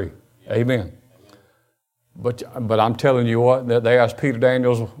get a degree. Amen. But I'm telling you what, they asked Peter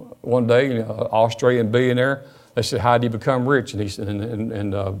Daniels one day, an Australian billionaire, they said, how do you become rich? And he said,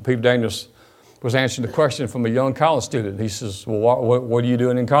 and Peter Daniels was answering the question from a young college student. He says, well, what are you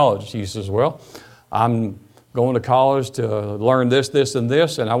doing in college? He says, well, I'm going to college to learn this, this, and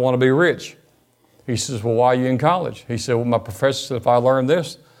this, and I want to be rich. He says, well, why are you in college? He said, well, my professor said if I learn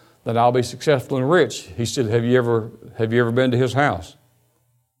this, then I'll be successful and rich. He said, have you ever been to his house?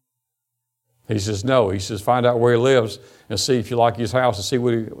 He says, no. He says, find out where he lives and see if you like his house and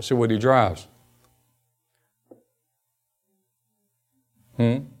see what he drives.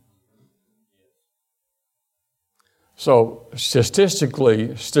 So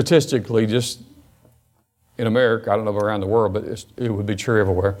statistically, just in America, I don't know about around the world, but it would be true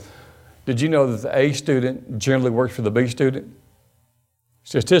everywhere. Did you know that the A student generally works for the B student?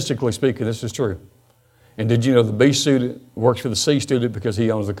 Statistically speaking, this is true. And did you know the B student works for the C student because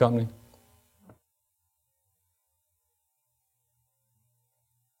he owns the company?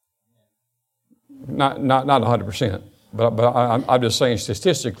 Not 100%, but I'm just saying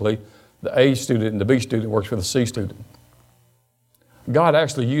statistically, the A student and the B student works for the C student. God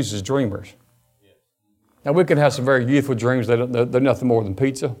actually uses dreamers. Now we can have some very youthful dreams. They're nothing more than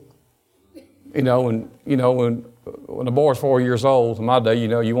pizza. When a boy's 4 years old, in my day,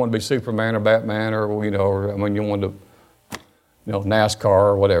 you want to be Superman or Batman or you want to, NASCAR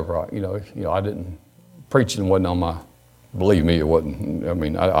or whatever. I didn't, preaching wasn't on my, believe me, it wasn't. I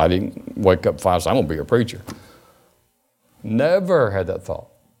mean, I didn't wake up 5 and say, I'm going to be a preacher. Never had that thought.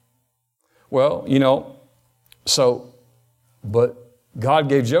 Well, but God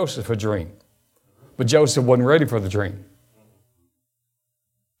gave Joseph a dream. But Joseph wasn't ready for the dream.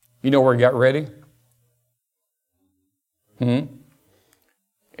 You know where he got ready? And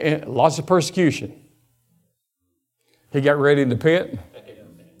lots of persecution. He got ready in the pit.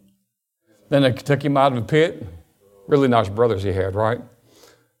 Then they took him out of the pit. Really nice brothers he had, right?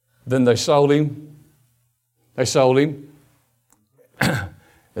 Then they sold him. And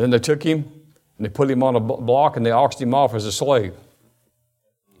then they took him and they put him on a block and they auctioned him off as a slave.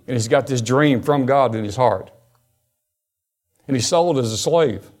 And he's got this dream from God in his heart. And he's sold as a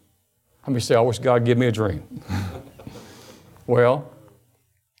slave. How many say, I wish God would give me a dream? Well,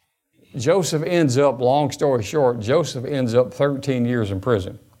 Joseph ends up, long story short, Joseph ends up 13 years in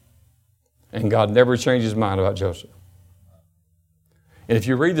prison. And God never changed his mind about Joseph. And if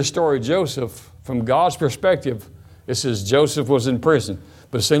you read the story of Joseph, from God's perspective, it says Joseph was in prison.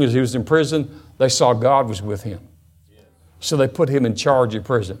 But as soon as he was in prison, they saw God was with him. So they put him in charge of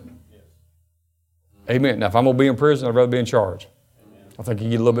prison. Amen. Now, if I'm going to be in prison, I'd rather be in charge. I think you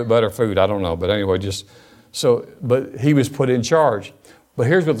get a little bit better food. I don't know. But anyway, but he was put in charge. But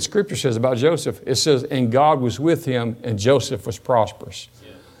here's what the scripture says about Joseph. It says, and God was with him, and Joseph was prosperous.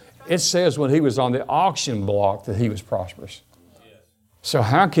 It says when he was on the auction block that he was prosperous. So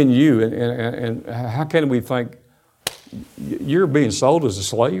how can you, and how can we think you're being sold as a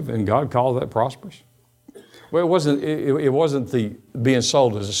slave and God called that prosperous? Well, it wasn't the being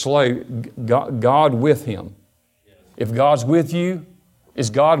sold as a slave. God with him. If God's with you, is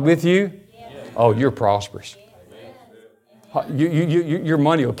God with you? Oh, you're prosperous. Your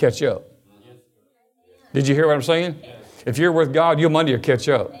money will catch up. Did you hear what I'm saying? If you're with God, your money will catch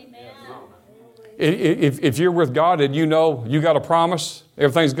up. If you're with God and you know you got a promise,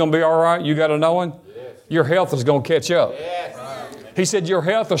 everything's going to be all right, you got a knowing, your health is going to catch up. He said your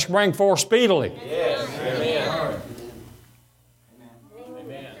health will spring forth speedily.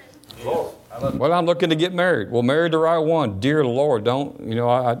 Well, I'm looking to get married. Well, marry the right one. Dear Lord, don't,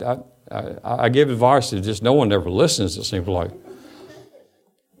 I give advice to just no one ever listens, it seems like.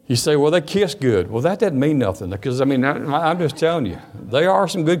 You say, well, they kiss good. Well, that doesn't mean nothing because, I'm just telling you, there are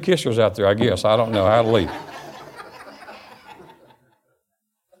some good kissers out there, I guess. I don't know how to leave.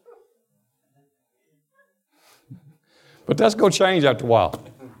 But that's going to change after a while.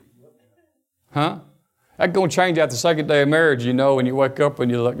 Huh? That's going to change after the second day of marriage, and you wake up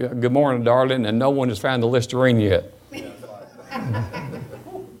and you look, good morning, darling, and no one has found the Listerine yet.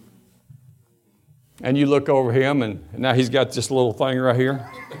 And you look over him, and now he's got this little thing right here.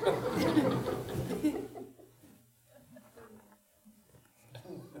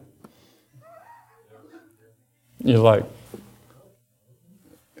 You're like,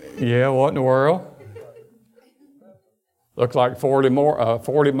 yeah, what in the world? Looks like 40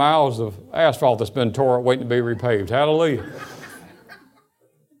 miles of asphalt that's been tore up waiting to be repaved. Hallelujah.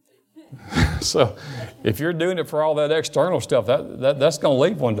 So if you're doing it for all that external stuff, that's going to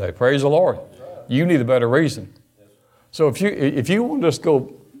leave one day. Praise the Lord. You need a better reason. So if you want to just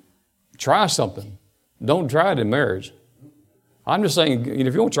go try something, don't try it in marriage. I'm just saying,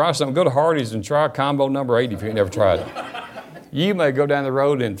 if you want to try something, go to Hardee's and try combo number 8 if you've never tried it. You may go down the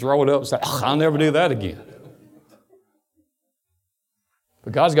road and throw it up and say, I'll never do that again.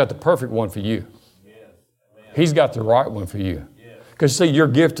 But God's got the perfect one for you. He's got the right one for you. Because see, you're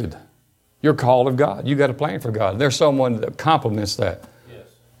gifted. You're called of God. You got a plan for God. There's someone that complements that.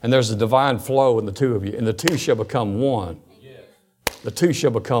 And there's a divine flow in the two of you. And the two shall become one. The two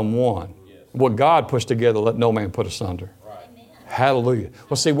shall become one. What God puts together, let no man put asunder. Hallelujah.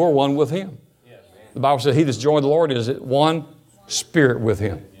 Well, see, we're one with Him. The Bible says he that's joined the Lord is one spirit with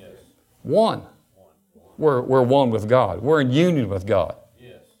him. One. We're one with God. We're in union with God.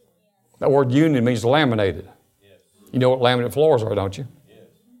 That word union means laminated. You know what laminate floors are, don't you?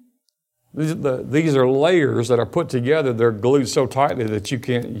 These are layers that are put together. They're glued so tightly that you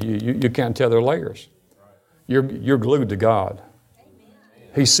can't tell they're layers. You're glued to God.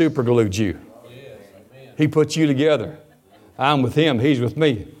 He super glued you. He put you together. I'm with him. He's with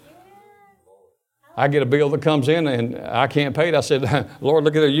me. I get a bill that comes in and I can't pay it. I said, Lord,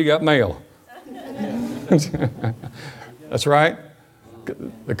 look at there. You got mail. That's right.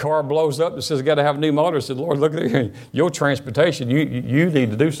 The car blows up. It says, got to have a new motor. I said, Lord, look at there. Your transportation. You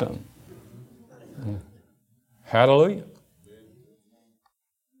need to do something. Hallelujah.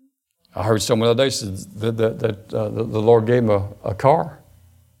 I heard someone the other day said that the Lord gave him a car.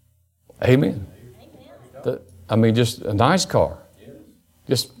 Amen. Just a nice car.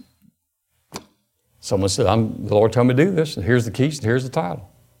 Just someone said, the Lord told me to do this, and here's the keys, and here's the title.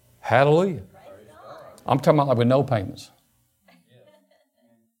 Hallelujah. I'm talking about like with no payments.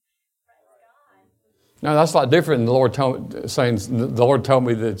 Now that's a lot different than the Lord told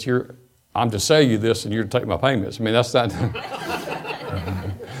me that I'm to sell you this and you're to take my payments. I mean, that's not.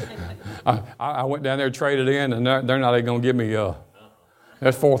 I went down there, traded in, and they're not even going to give me.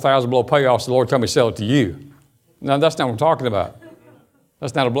 There's $4,000 below payoffs. The Lord told me to sell it to you. Now that's not what I'm talking about.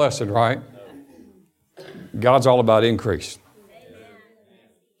 That's not a blessing, right? God's all about increase.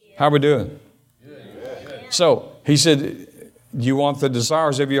 How are we doing? So he said, you want the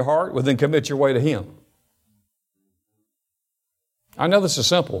desires of your heart? Well, then commit your way to him. I know this is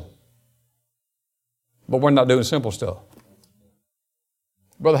simple, but we're not doing simple stuff.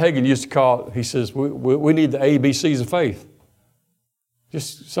 Brother Hagin used to call it, he says, we need the ABCs of faith.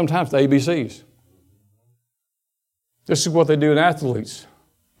 Just sometimes the ABCs. This is what they do in athletes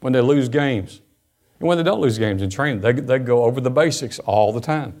when they lose games. And when they don't lose games in training, they go over the basics all the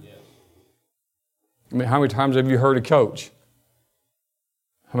time. I mean, how many times have you heard a coach?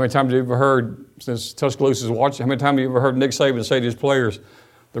 How many times have you ever heard, since Tuscaloosa is watching, how many times have you ever heard Nick Saban say to his players,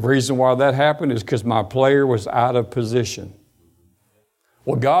 the reason why that happened is because my player was out of position.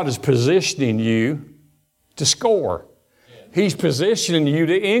 Well, God is positioning you to score. He's positioning you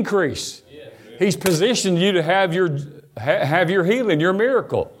to increase. He's positioning you to have your healing, your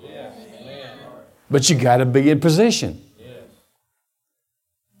miracle. But you got to be in position.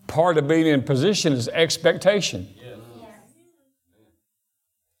 Part of being in position is expectation.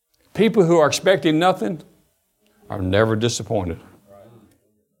 People who are expecting nothing are never disappointed.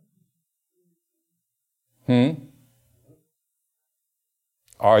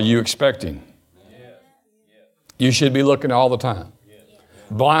 Are you expecting? You should be looking all the time.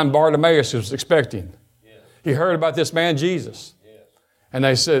 Blind Bartimaeus was expecting. He heard about this man Jesus. And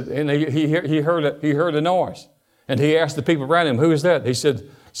they said, and he heard a noise. And he asked the people around him, who is that? He said,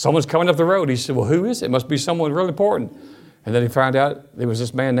 someone's coming up the road. He said, well, who is it? It must be someone really important. And then he found out there was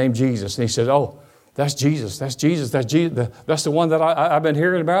this man named Jesus. And he said, oh, that's Jesus. That's Jesus. That's Jesus. That's the one that I've been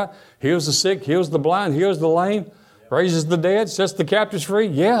hearing about. Heals the sick, heals the blind, heals the lame, raises the dead, sets the captives free.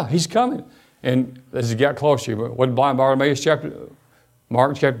 Yeah, he's coming. And as he got closer, what blind Bartimaeus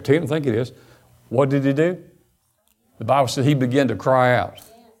Mark chapter 10, I think it is. What did he do? The Bible said he began to cry out.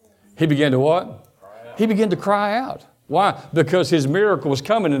 He began to what? He began to cry out. Why? Because his miracle was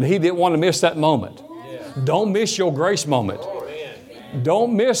coming and he didn't want to miss that moment. Don't miss your grace moment.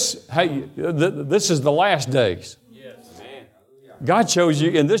 Don't miss, hey, this is the last days. God chose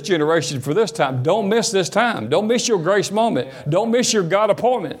you in this generation for this time. Don't miss this time. Don't miss your grace moment. Don't miss your God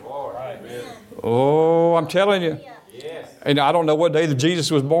appointment. Oh, I'm telling you. And I don't know what day that Jesus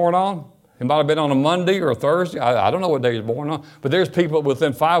was born on. It might have been on a Monday or a Thursday. I don't know what day he was born on. But there's people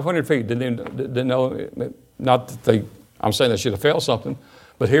within 500 feet didn't know, not that I'm saying they should have felt something,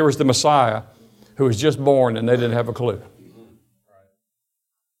 but here was the Messiah who was just born and they didn't have a clue.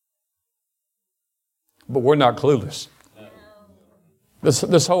 But we're not clueless.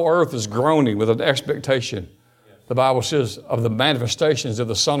 This whole earth is groaning with an expectation, the Bible says, of the manifestations of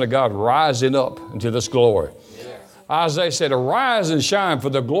the Son of God rising up into this glory. Isaiah said, arise and shine, for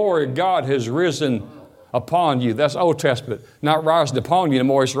the glory of God has risen upon you. That's Old Testament. Not rising upon you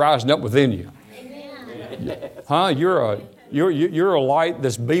anymore, it's rising up within you. Huh? You're a light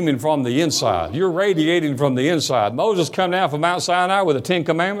that's beaming from the inside. You're radiating from the inside. Moses come down from Mount Sinai with the 10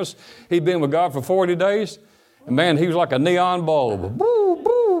 Commandments. He'd been with God for 40 days. And man, he was like a neon bulb. Boo,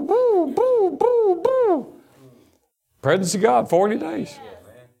 boo, boo, boo, boo, boo. Presence of God, 40 days.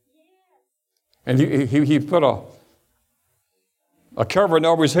 And he put a covering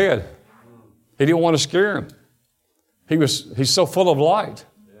over his head. He didn't want to scare him. He's so full of light.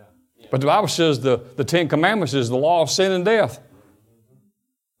 But the Bible says the Ten Commandments is the law of sin and death.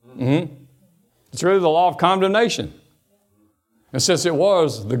 It's really the law of condemnation. And since it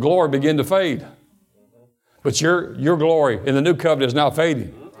was, the glory began to fade. But your glory in the new covenant is not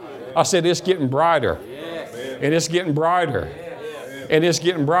fading. I said it's getting brighter. And it's getting brighter. And it's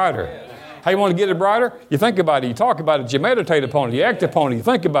getting brighter. How you want to get it brighter? You think about it. You talk about it. You meditate upon it. You act upon it. You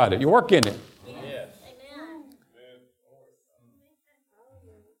think about it. You work in it.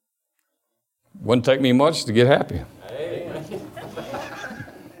 Wouldn't take me much to get happy.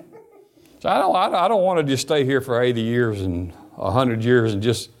 So I don't want to just stay here for 80 years and 100 years and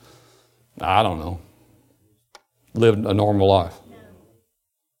just, I don't know, live a normal life.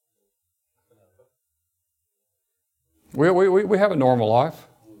 We have a normal life.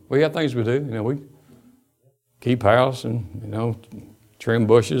 We have things we do. We keep house and, trim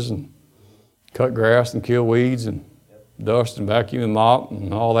bushes and cut grass and kill weeds and dust and vacuum and mop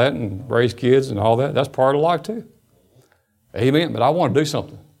and all that and raise kids and all that. That's part of life too. Amen. But I want to do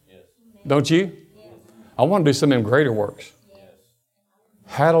something. Don't you? I want to do some of them greater works.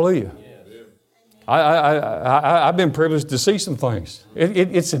 Hallelujah. I've been privileged to see some things.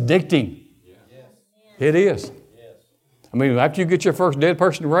 It's addicting. It is. I mean, after you get your first dead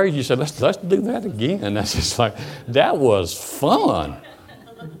person raised, you said, let's do that again. And that's just like, that was fun.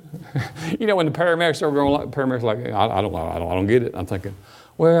 When the paramedics are going, paramedics are like, I don't get it. I'm thinking,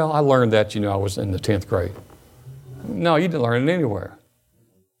 well, I learned that, I was in the 10th grade. No, you didn't learn it anywhere.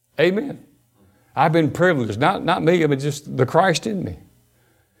 Amen. I've been privileged, not me, but just the Christ in me,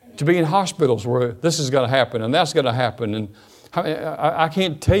 to be in hospitals where this is going to happen and that's going to happen. And I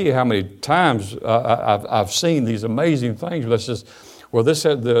can't tell you how many times I've seen these amazing things. This is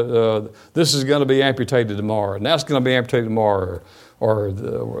going to be amputated tomorrow, and that's going to be amputated tomorrow. Or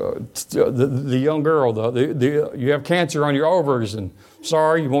the young girl, you have cancer on your ovaries, and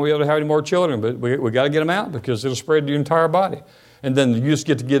sorry, you won't be able to have any more children, but we got to get them out because it'll spread to your entire body. And then you just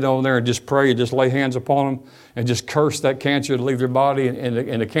get to get on there and just pray and just lay hands upon them and just curse that cancer to leave their body, and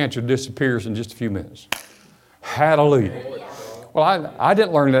the cancer disappears in just a few minutes. Hallelujah. Well, I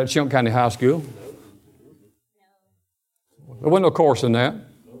didn't learn that at Chilton County High School. There wasn't no course in that.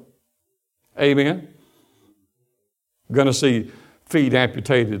 Amen. Going to see feet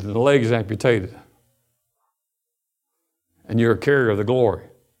amputated and the legs amputated. And you're a carrier of the glory.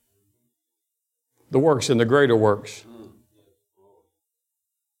 The works and the greater works.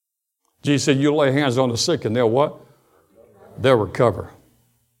 Jesus said, you'll lay hands on the sick and they'll what? They'll recover.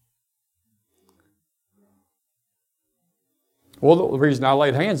 Well, the reason I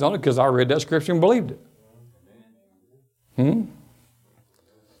laid hands on it because I read that scripture and believed it.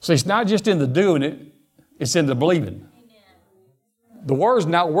 So it's not just in the doing it, it's in the believing. The word's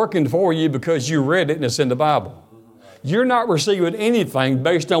not working for you because you read it and it's in the Bible. You're not receiving anything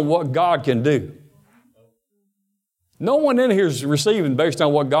based on what God can do. No one in here is receiving based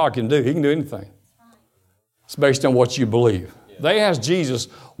on what God can do. He can do anything. It's based on what you believe. They asked Jesus,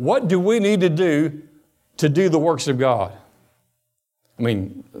 what do we need to do the works of God? I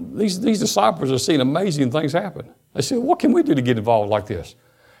mean, these disciples are seeing amazing things happen. They said, what can we do to get involved like this?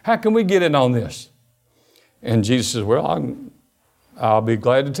 How can we get in on this? And Jesus says, well, I'll be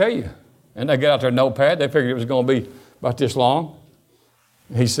glad to tell you. And they got out their notepad. They figured it was going to be about this long.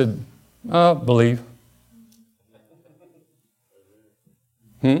 He said, believe.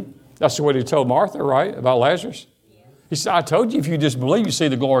 That's what he told Martha, right, about Lazarus? He said, I told you if you just believe, you see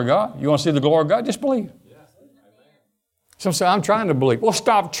the glory of God. You want to see the glory of God? Just believe. Some say, I'm trying to believe. Well,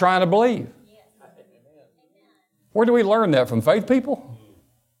 stop trying to believe. Where do we learn that? From faith people?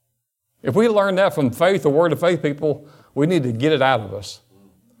 If we learn that from faith, the word of faith people, we need to get it out of us.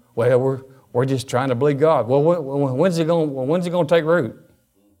 Well, we're just trying to believe God. Well, when's it going to take root?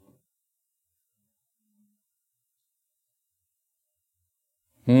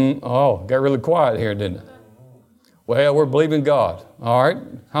 Got really quiet here, didn't it? Well, we're believing God. All right.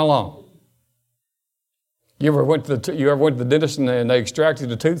 How long? You ever went to the dentist and they extracted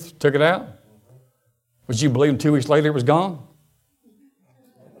the tooth, took it out? Would you believe 2 weeks later it was gone?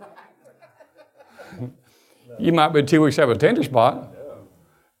 You might be 2 weeks have a tender spot.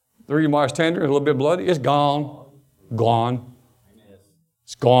 The reason why it's tender, a little bit bloody, it's gone. Gone.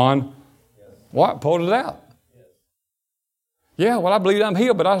 It's gone. What? Pulled it out. Yeah, well, I believe I'm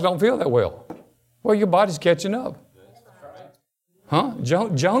healed, but I don't feel that well. Well, your body's catching up. Huh?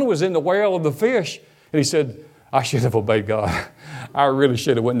 Jonah was in the whale of the fish, and he said, I should have obeyed God. I really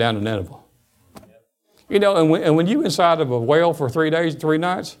should have went down to Nineveh. You know, and when you're inside of a whale for 3 days and 3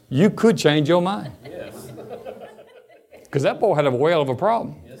 nights, you could change your mind. Because that boy had a whale of a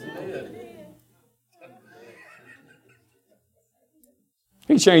problem.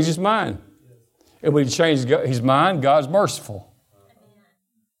 He changed his mind. And when he changed his mind, God's merciful.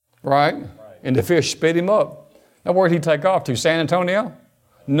 Right? And the fish spit him up. Now, where did he take off to? San Antonio?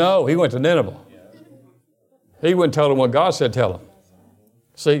 No, he went to Nineveh. He wouldn't tell them what God said tell him.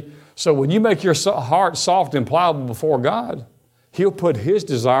 See, so when you make your heart soft and pliable before God, He'll put His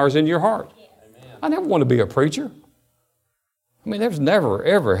desires in your heart. I never want to be a preacher. I mean, there's never,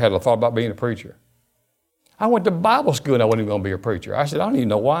 ever had a thought about being a preacher. I went to Bible school and I wasn't even going to be a preacher. I said, I don't even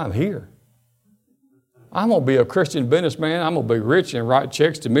know why I'm here. I'm going to be a Christian businessman. I'm going to be rich and write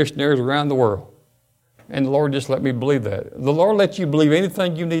checks to missionaries around the world. And the Lord just let me believe that. The Lord lets you believe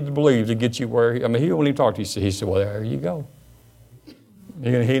anything you need to believe to get you where, He won't even talk to you. He said, well, there you go.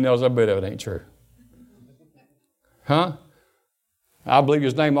 He knows a bit of it ain't true. Huh? I believe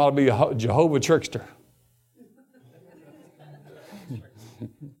His name ought to be Jehovah Trickster.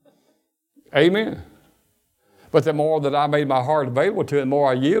 Amen. But the more that I made my heart available to Him, the more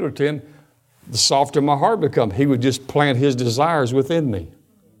I yielded to Him, the softer my heart become. He would just plant His desires within me.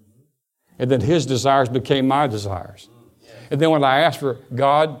 And then His desires became my desires. And then when I asked for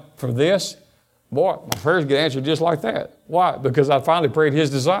God for this, boy, my prayers get answered just like that. Why? Because I finally prayed His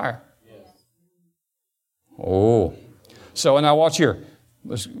desire. Oh. So now watch here.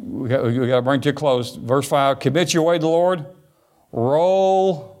 We got to bring to a close. Verse 5, commit your way to the Lord.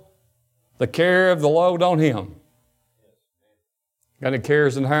 Roll the care of the load on Him. Got any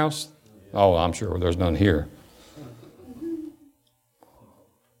cares in the house? Oh, I'm sure there's none here.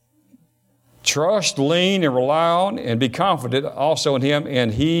 Trust, lean, and rely on, and be confident also in Him,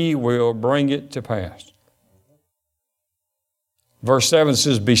 and He will bring it to pass. Verse 7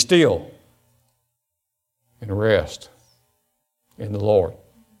 says, be still and rest in the Lord.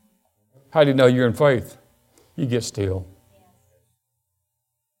 How do you know you're in faith? You get still.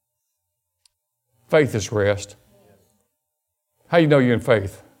 Faith is rest. How do you know you're in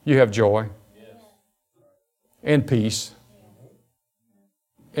faith? You have joy and peace,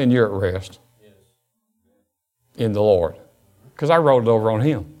 and you're at rest in the Lord. Because I rolled it over on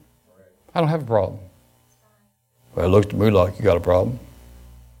Him. I don't have a problem. Well, it looks to me like you got a problem.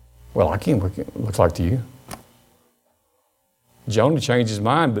 Well, I can't look it looks like to you. Jonah changed his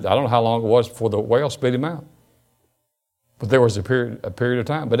mind, but I don't know how long it was before the whale spit him out. But there was a period of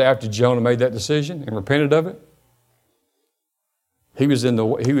time. But after Jonah made that decision and repented of it, he was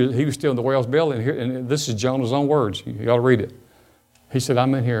still in the whale's belly. And this is Jonah's own words. You ought to read it. He said,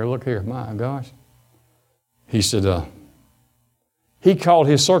 I'm in here. Look here. My gosh. He said, he called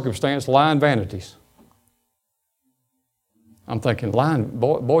his circumstance lying vanities. I'm thinking, lying,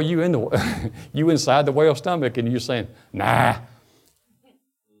 boy, you inside the whale's stomach, and you're saying, nah.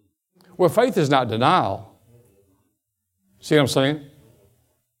 Well, faith is not denial. See what I'm saying?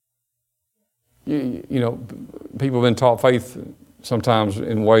 You know, people have been taught faith sometimes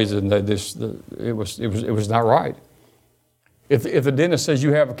in ways that it was not right. If the dentist says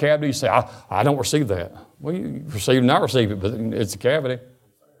you have a cavity, you say, I don't receive that. Well, you receive or not receive it, but it's a cavity.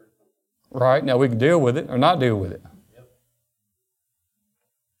 Right? Now we can deal with it or not deal with it.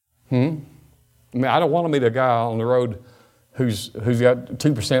 I mean, I don't want to meet a guy on the road who's got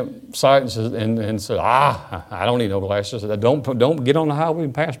 2% sight and says, I don't need no glasses. Don't get on the highway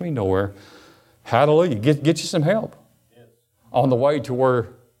and pass me nowhere. Hallelujah. Get you some help on the way to where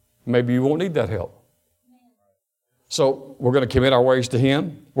maybe you won't need that help. So we're going to commit our ways to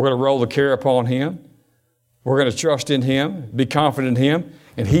Him. We're going to roll the care upon Him. We're going to trust in Him, be confident in Him,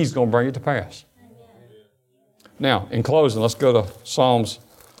 and He's going to bring it to pass. Now, in closing, let's go to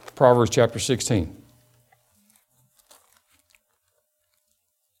Proverbs chapter 16.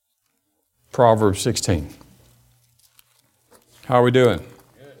 Proverbs 16. How are we doing?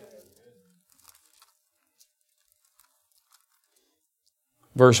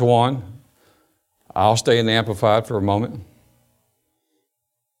 Verse 1. I'll stay in the Amplified for a moment.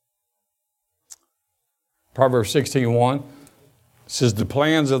 Proverbs 16:1 says, the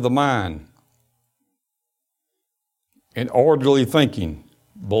plans of the mind and orderly thinking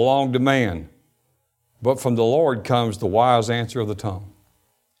belong to man, but from the Lord comes the wise answer of the tongue.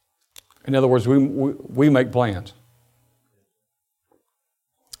 In other words, we make plans.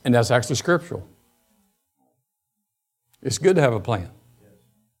 And that's actually scriptural. It's good to have a plan.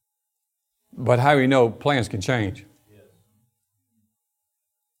 But how do you know plans can change?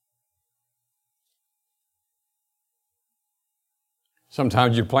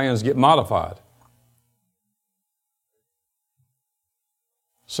 Sometimes your plans get modified.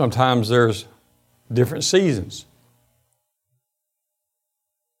 Sometimes there's different seasons.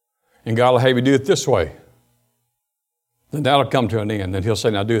 And God will have you do it this way. Then that'll come to an end. Then He'll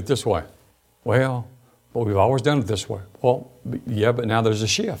say, now do it this way. Well, But we've always done it this way. Well, yeah, but now there's a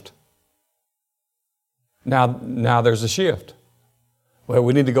shift. Now there's a shift. Well,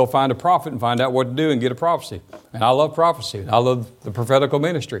 we need to go find a prophet and find out what to do and get a prophecy. And I love prophecy. And I love the prophetical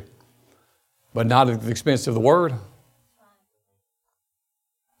ministry. But not at the expense of the Word.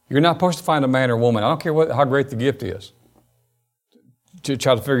 You're not supposed to find a man or woman, I don't care how great the gift is, to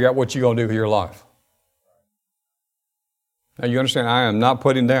try to figure out what you're going to do with your life. Now you understand, I am not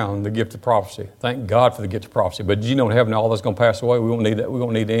putting down the gift of prophecy. Thank God for the gift of prophecy. But you know in heaven all that's going to pass away. We won't need that. We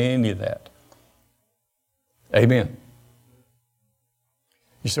won't need any of that. Amen.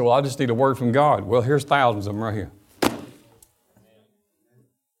 You say, well, I just need a word from God. Well, here's thousands of them right here.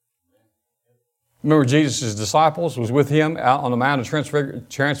 Remember Jesus' disciples was with him out on the Mount of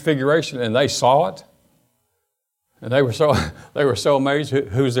Transfiguration, and they saw it. And they were so amazed.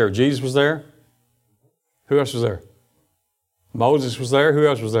 Who was there? Jesus was there. Who else was there? Moses was there. Who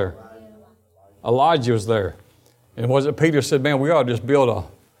else was there? Elijah was there. And was it Peter said, man, we ought to just build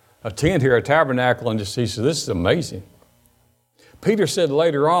a tent here, a tabernacle, and just, he said, this is amazing. Peter said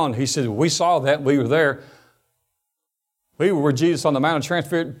later on, he said, we saw that, we were there. We were with Jesus on the Mount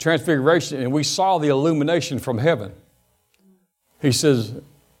of Transfiguration, and we saw the illumination from heaven. He says,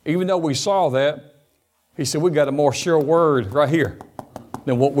 even though we saw that, he said, we got a more sure word right here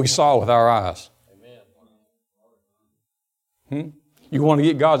than what we saw with our eyes. You want to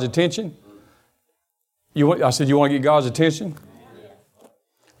get God's attention? I said, you want to get God's attention?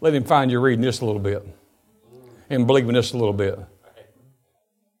 Let him find you reading this a little bit and believing this a little bit.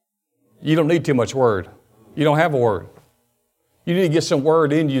 You don't need too much word. You don't have a word. You need to get some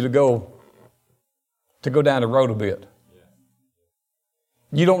word in you to go down the road a bit.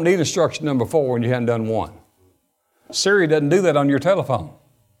 You don't need instruction number 4 when you haven't done 1. Siri doesn't do that on your telephone.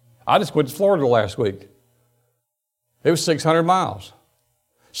 I just went to Florida last week. It was 600 miles.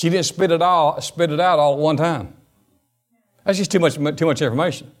 She didn't spit it out all at one time. That's just too much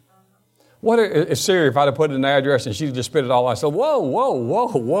information. What if Siri, if I'd have put in an address and she'd just spit it all out, I said, whoa.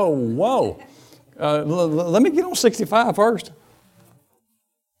 Let me get on 65 first.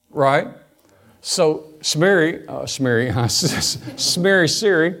 Right? So Siri.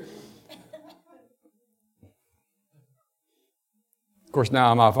 Of course,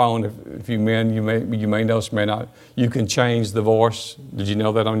 now on my phone, if you men, you may know, some may not, you can change the voice. Did you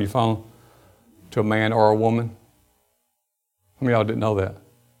know that on your phone? To a man or a woman? How many of y'all didn't know that?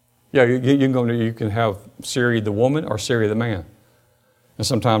 Yeah, you can have Siri the woman or Siri the man. And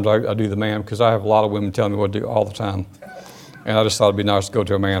sometimes I do the man because I have a lot of women telling me what to do all the time. And I just thought it'd be nice to go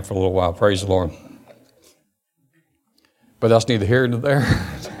to a man for a little while. Praise the Lord. But that's neither here nor there.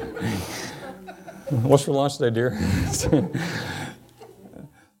 What's for lunch today, dear?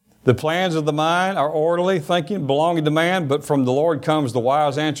 The plans of the mind are orderly thinking belonging to man, but from the Lord comes the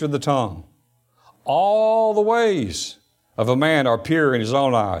wise answer of the tongue. All the ways of a man are pure in his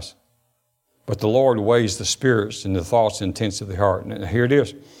own eyes, but the Lord weighs the spirits and the thoughts and intents of the heart. And here it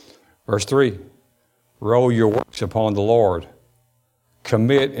is, verse 3. Roll your works upon the Lord.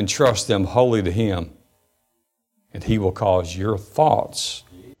 Commit and trust them wholly to Him, and He will cause your thoughts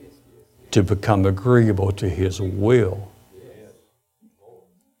to become agreeable to His will.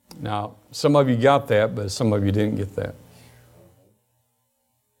 Now, some of you got that, but some of you didn't get that.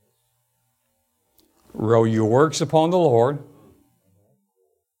 Roll your works upon the Lord.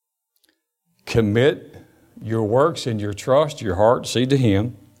 Commit your works and your trust, your heart, see to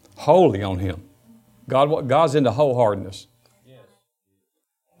Him, wholly on Him. God's into wholeheartedness.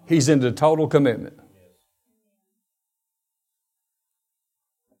 He's into total commitment.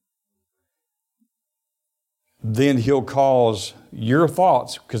 Then He'll cause your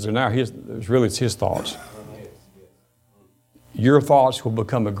thoughts, because they're now it's His thoughts. Your thoughts will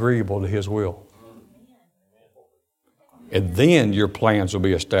become agreeable to His will. And then your plans will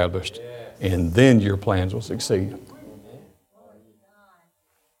be established. And then your plans will succeed.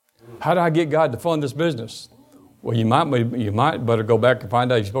 How do I get God to fund this business? Well, you might better go back and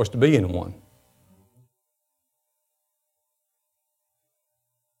find out you're supposed to be in one.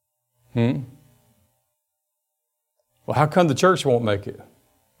 Well, how come the church won't make it?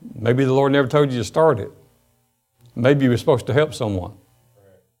 Maybe the Lord never told you to start it. Maybe you were supposed to help someone.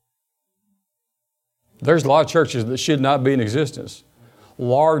 There's a lot of churches that should not be in existence,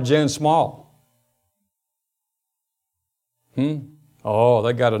 large and small. Oh,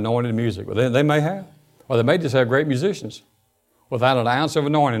 they got anointed music. Well, they may have. Or they may just have great musicians without an ounce of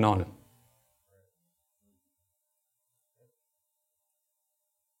anointing on them.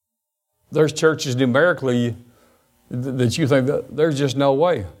 There's churches numerically that you think that there's just no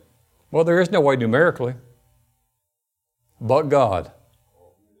way. Well, there is no way numerically. But God.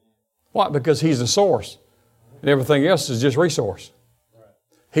 Why? Because He's the source. and everything else is just resource.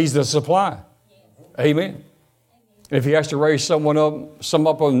 He's the supply. Amen. And if he has to raise some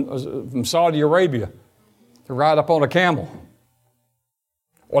up from Saudi Arabia to ride up on a camel,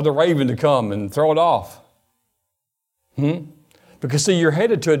 or the raven to come and throw it off. Because see, you're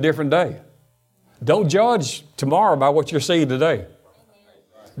headed to a different day. Don't judge tomorrow by what you're seeing today.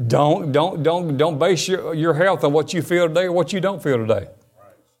 Don't base your health on what you feel today or what you don't feel today.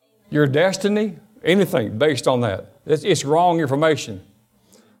 Your destiny, anything based on that. It's wrong information.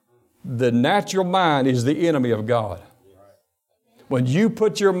 The natural mind is the enemy of God. When you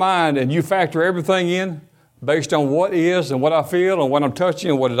put your mind and you factor everything in based on what is and what I feel and what I'm touching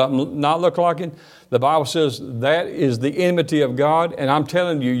and what I'm not look like, the Bible says that is the enmity of God. And I'm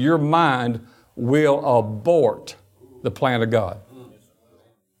telling you, your mind will abort the plan of God.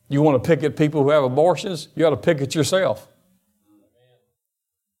 You want to pick at people who have abortions? You ought to pick at yourself.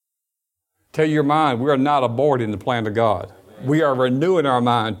 Tell your mind, we are not aborting the plan of God. We are renewing our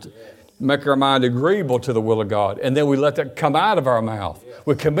mind, make our mind agreeable to the will of God. And then we let that come out of our mouth.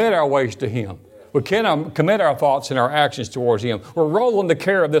 We commit our ways to Him. We can commit our thoughts and our actions towards Him. We're rolling the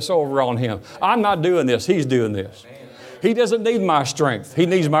care of this over on Him. I'm not doing this. He's doing this. He doesn't need my strength. He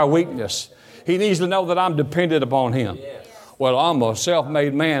needs my weakness. He needs to know that I'm dependent upon Him. Well, I'm a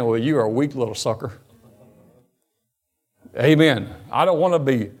self-made man. Well, you are a weak little sucker. Amen. I don't want to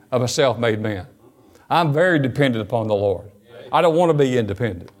be a self-made man. I'm very dependent upon the Lord. I don't want to be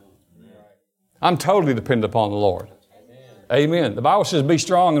independent. I'm totally dependent upon the Lord. Amen. The Bible says be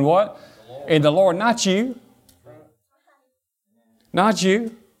strong in what? In the Lord, not you. Not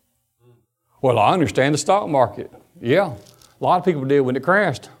you. Well, I understand the stock market. Yeah. A lot of people did when it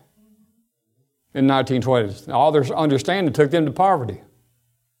crashed in the 1920s. All their understanding took them to poverty.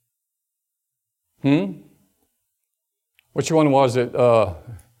 Which one was it?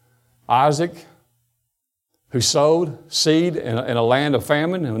 Isaac, who sowed seed in a land of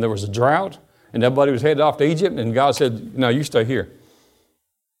famine, and there was a drought, and everybody was headed off to Egypt, and God said, no, you stay here.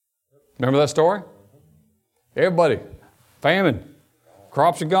 Remember that story? Everybody, famine,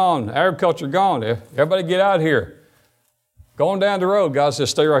 crops are gone, agriculture gone. Everybody get out of here. Going down the road, God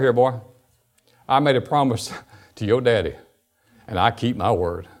says, stay right here, boy. I made a promise to your daddy, and I keep my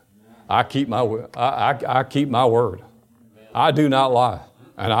word. I keep my word. I do not lie.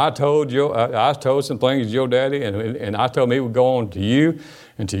 And I told some things to your daddy, and I told him he would go on to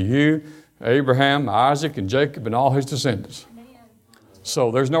you, Abraham, Isaac, and Jacob, and all his descendants.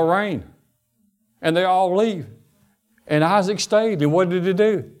 So there's no rain. And they all leave. And Isaac stayed. And what did he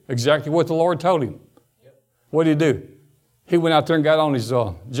do? Exactly what the Lord told him. What did he do? He went out there and got on his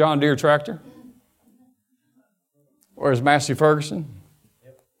John Deere tractor. Or his Massey Ferguson.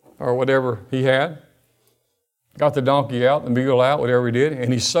 Or whatever he had. Got the donkey out, the mule out, whatever he did.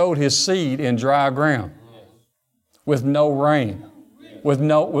 And he sowed his seed in dry ground. With no rain. With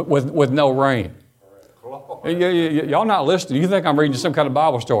no rain. Y'all not listening. You think I'm reading some kind of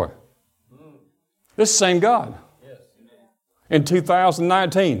Bible story. This is the same God. In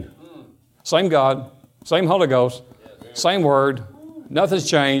 2019. Same God, same Holy Ghost, same Word. Nothing's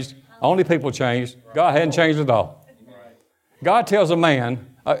changed. Only people changed. God hadn't changed at all. God tells a man,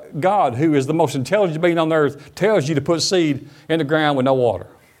 God, who is the most intelligent being on the earth, tells you to put seed in the ground with no water.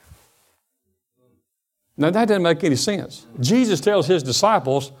 Now, that doesn't make any sense. Jesus tells His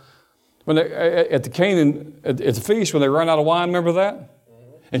disciples, when they, at the feast, when they run out of wine, remember that?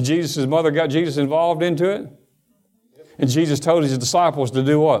 And Jesus' mother got Jesus involved into it. And Jesus told His disciples to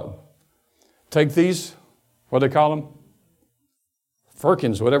do what? Take these, what do they call them?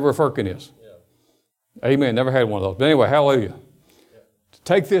 Firkins, whatever a firkin is. Amen. Never had one of those. But anyway, hallelujah.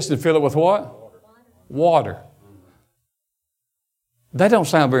 Take this and fill it with what? Water. That don't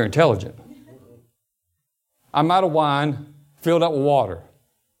sound very intelligent. I'm out of wine, filled up with water.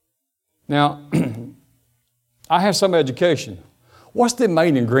 Now, I have some education. What's the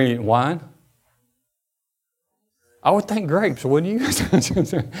main ingredient in wine? I would think grapes, wouldn't you?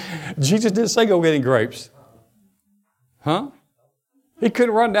 Jesus didn't say go getting grapes. Huh? He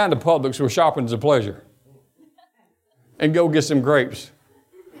couldn't run down to Publix where shopping's a pleasure and go get some grapes.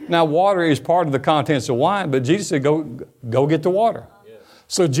 Now, water is part of the contents of wine, but Jesus said go get the water.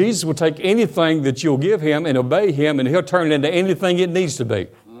 So Jesus will take anything that you'll give Him and obey Him, and He'll turn it into anything it needs to be.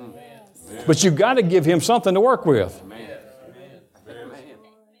 But you've got to give Him something to work with.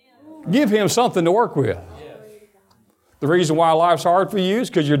 Give Him something to work with. The reason why life's hard for you is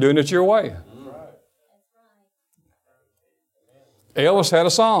because you're doing it your way. Elvis had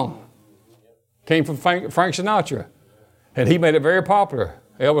a song. Came from Frank Sinatra. And he made it very popular.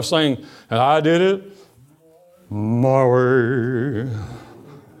 Elvis sang, and I did it my way.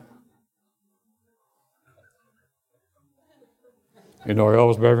 You know what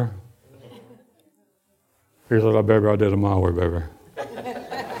else, baby? Here's what I, baby, I did it my way, baby.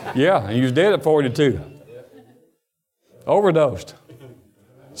 Yeah, and you was dead at 42. Overdosed.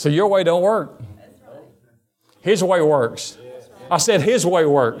 So your way don't work. His way works. I said His way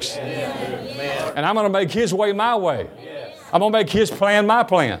works. And I'm going to make His way my way. I'm going to make His plan my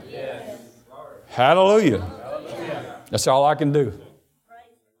plan. Hallelujah. That's all I can do.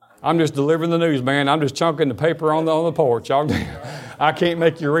 I'm just delivering the news, man. I'm just chunking the paper on the porch. I can't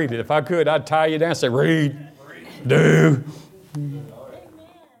make you read it. If I could, I'd tie you down and say, read, do.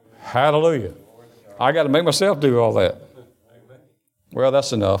 Hallelujah. I got to make myself do all that. Well,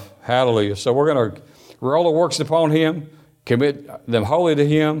 that's enough. Hallelujah. So we're going to roll the works upon Him, commit them wholly to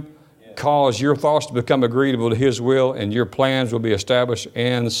Him, cause your thoughts to become agreeable to His will, and your plans will be established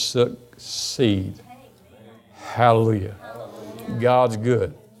and succeed. Hallelujah. God's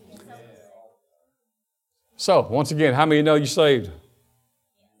good. So, once again, how many know you're saved?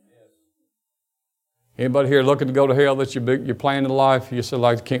 Anybody here looking to go to hell that you're planning in life? You said,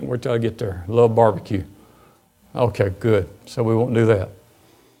 like, can't wait till I get there. Love barbecue. Okay, good. So we won't do that.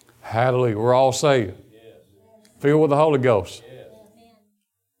 Hallelujah. We're all saved. Filled with the Holy Ghost.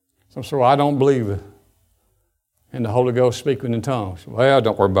 Some say, well, I don't believe in the Holy Ghost speaking in tongues. Well,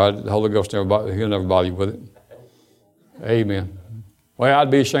 don't worry about it. The Holy Ghost, He'll never bother you with it. Amen. Well,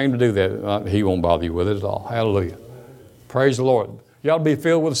 I'd be ashamed to do that. He won't bother you with it at all. Hallelujah. Praise the Lord. You ought to be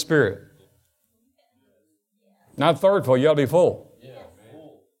filled with the Spirit. Not third full, you ought to be full.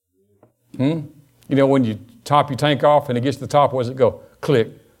 You know, when you top your tank off and it gets to the top, where does it go? Click.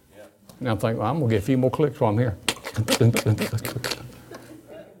 And I'm thinking, well, I'm going to get a few more clicks while I'm here.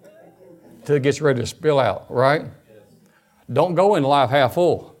 Till it gets ready to spill out, right? Don't go in life half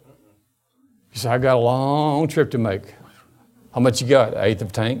full. You say, I got a long trip to make. How much you got? 1/8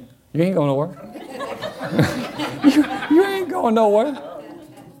 of tank? You ain't going nowhere. you ain't going nowhere.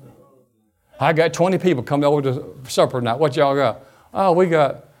 I got 20 people coming over to supper tonight. What y'all got? Oh, we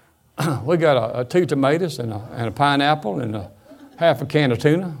got a 2 tomatoes and a pineapple and half a can of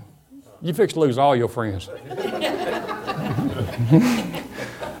tuna. You fix to lose all your friends.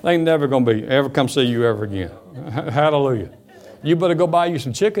 They ain't never going to ever come see you ever again. Hallelujah. You better go buy you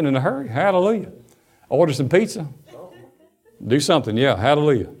some chicken in a hurry. Hallelujah. Order some pizza. Do something. Yeah.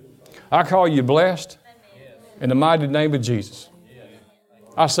 Hallelujah. I call you blessed in the mighty name of Jesus.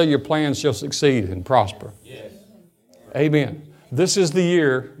 I say your plans shall succeed and prosper. Amen. This is the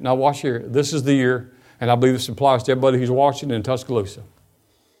year. Now watch here. This is the year, and I believe this applies to everybody who's watching in Tuscaloosa.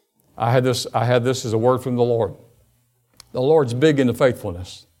 I had this as a word from the Lord. The Lord's big into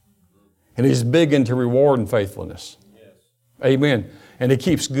faithfulness. And He's big into reward and faithfulness. Amen. And He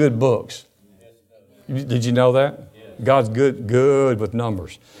keeps good books. Did you know that? God's good with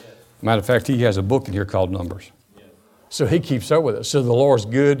numbers. Matter of fact, He has a book in here called Numbers. So He keeps up with it. So the Lord's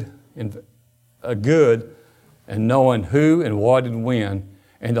good and knowing who and what and when.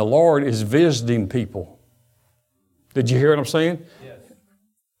 And the Lord is visiting people. Did you hear what I'm saying? Yes.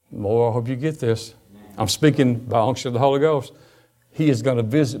 Lord, I hope you get this. I'm speaking by unction of the Holy Ghost. He is going to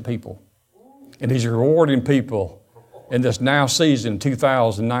visit people. And He's rewarding people in this now season,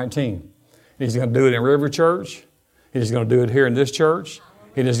 2019. He's going to do it in River Church. He's going to do it here in this church.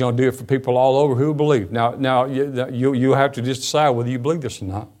 He's going to do it for people all over who believe. Now you have to just decide whether you believe this or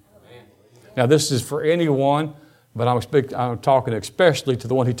not. Now, this is for anyone, but I'm talking especially to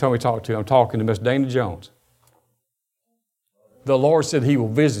the one He told me to talk to. I'm talking to Miss Dana Jones. The Lord said He will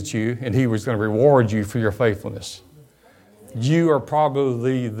visit you, and He was going to reward you for your faithfulness. You are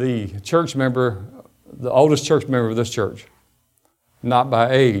probably the church member, the oldest church member of this church. Not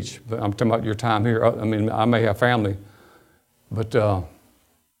by age, but I'm talking about your time here. I mean, I may have family, but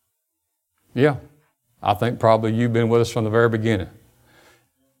yeah, I think probably you've been with us from the very beginning.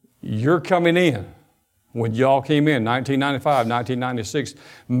 You're coming in. When y'all came in, 1995, 1996,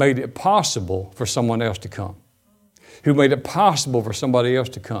 made it possible for someone else to come. Who made it possible for somebody else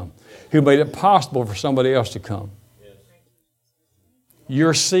to come. Who made it possible for somebody else to come.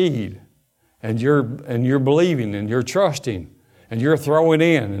 Your seed, and you're believing, and you're trusting, and you're throwing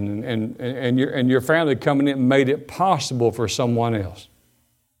in, and your family coming in made it possible for someone else.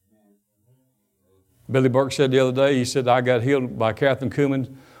 Billy Burke said the other day, he said, I got healed by Catherine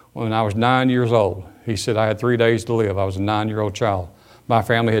Kuhlman when I was 9 years old. He said, I had 3 days to live. I was a 9-year-old child. My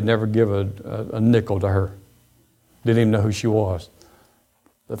family had never given a nickel to her. Didn't even know who she was.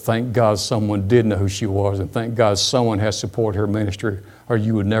 But thank God someone did know who she was, and thank God someone has supported her ministry, or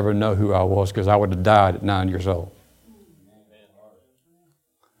you would never know who I was, because I would have died at 9 years old.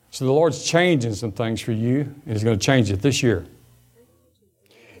 So the Lord's changing some things for you, and He's going to change it this year.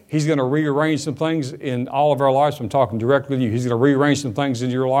 He's going to rearrange some things in all of our lives. I'm talking directly with you. He's going to rearrange some things in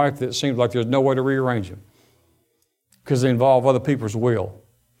your life that seems like there's no way to rearrange them because they involve other people's will.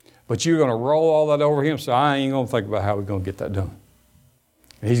 But you're going to roll all that over him, so I ain't going to think about how we're going to get that done.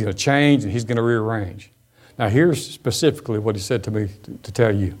 And he's going to change and he's going to rearrange. Now here's specifically what he said to me to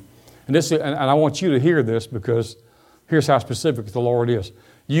tell you. And I want you to hear this because here's how specific the Lord is.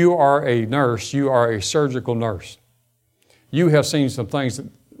 You are a nurse. You are a surgical nurse. You have seen some things that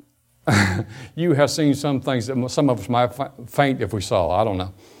some of us might faint if we saw. I don't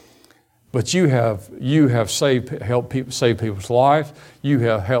know. But you have helped people save people's lives. You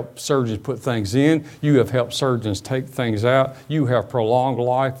have helped surgeons put things in. You have helped surgeons take things out. You have prolonged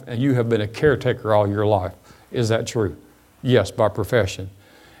life, and you have been a caretaker all your life. Is that true? Yes, by profession.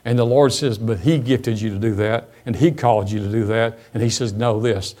 And the Lord says, but He gifted you to do that, and He called you to do that, and He says, know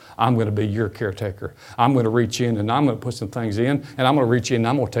this, I'm going to be your caretaker. I'm going to reach in, and I'm going to put some things in, and I'm going to reach in, and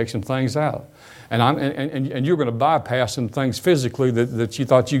I'm going to take some things out. And you're going to bypass some things physically that you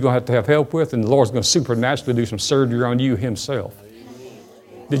thought you're going to have help with, and the Lord's going to supernaturally do some surgery on you Himself.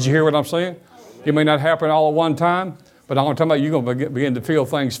 Did you hear what I'm saying? It may not happen all at one time, but I'm talking about you're going to begin to feel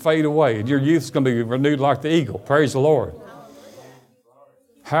things fade away, and your youth is going to be renewed like the eagle. Praise the Lord.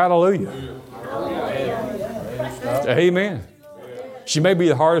 Hallelujah. Amen. She may be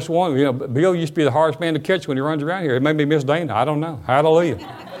the hardest one. You know, Bill used to be the hardest man to catch when he runs around here. It may be Miss Dana. I don't know. Hallelujah.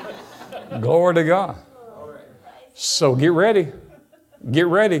 Glory to God. So get ready. Get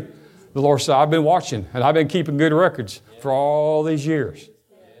ready. The Lord said, I've been watching and I've been keeping good records for all these years.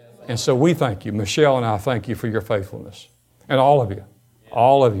 And so we thank you. Michelle and I thank you for your faithfulness. And all of you.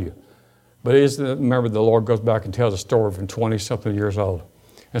 All of you. But remember, the Lord goes back and tells a story from 20-something years old.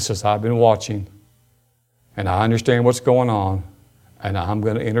 And says, I've been watching, and I understand what's going on, and I'm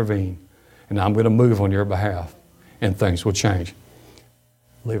going to intervene, and I'm going to move on your behalf, and things will change.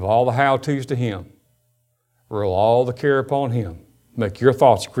 Leave all the how-tos to Him. Roll all the care upon Him. Make your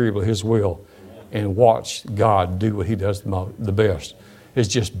thoughts agreeable to His will, and watch God do what He does the best. It's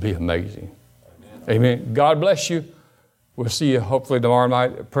just be amazing. Amen. God bless you. We'll see you hopefully tomorrow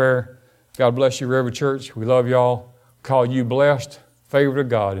night at prayer. God bless you, River Church. We love y'all. Call you blessed. Favor of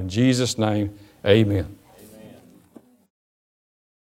God. In Jesus' name, amen.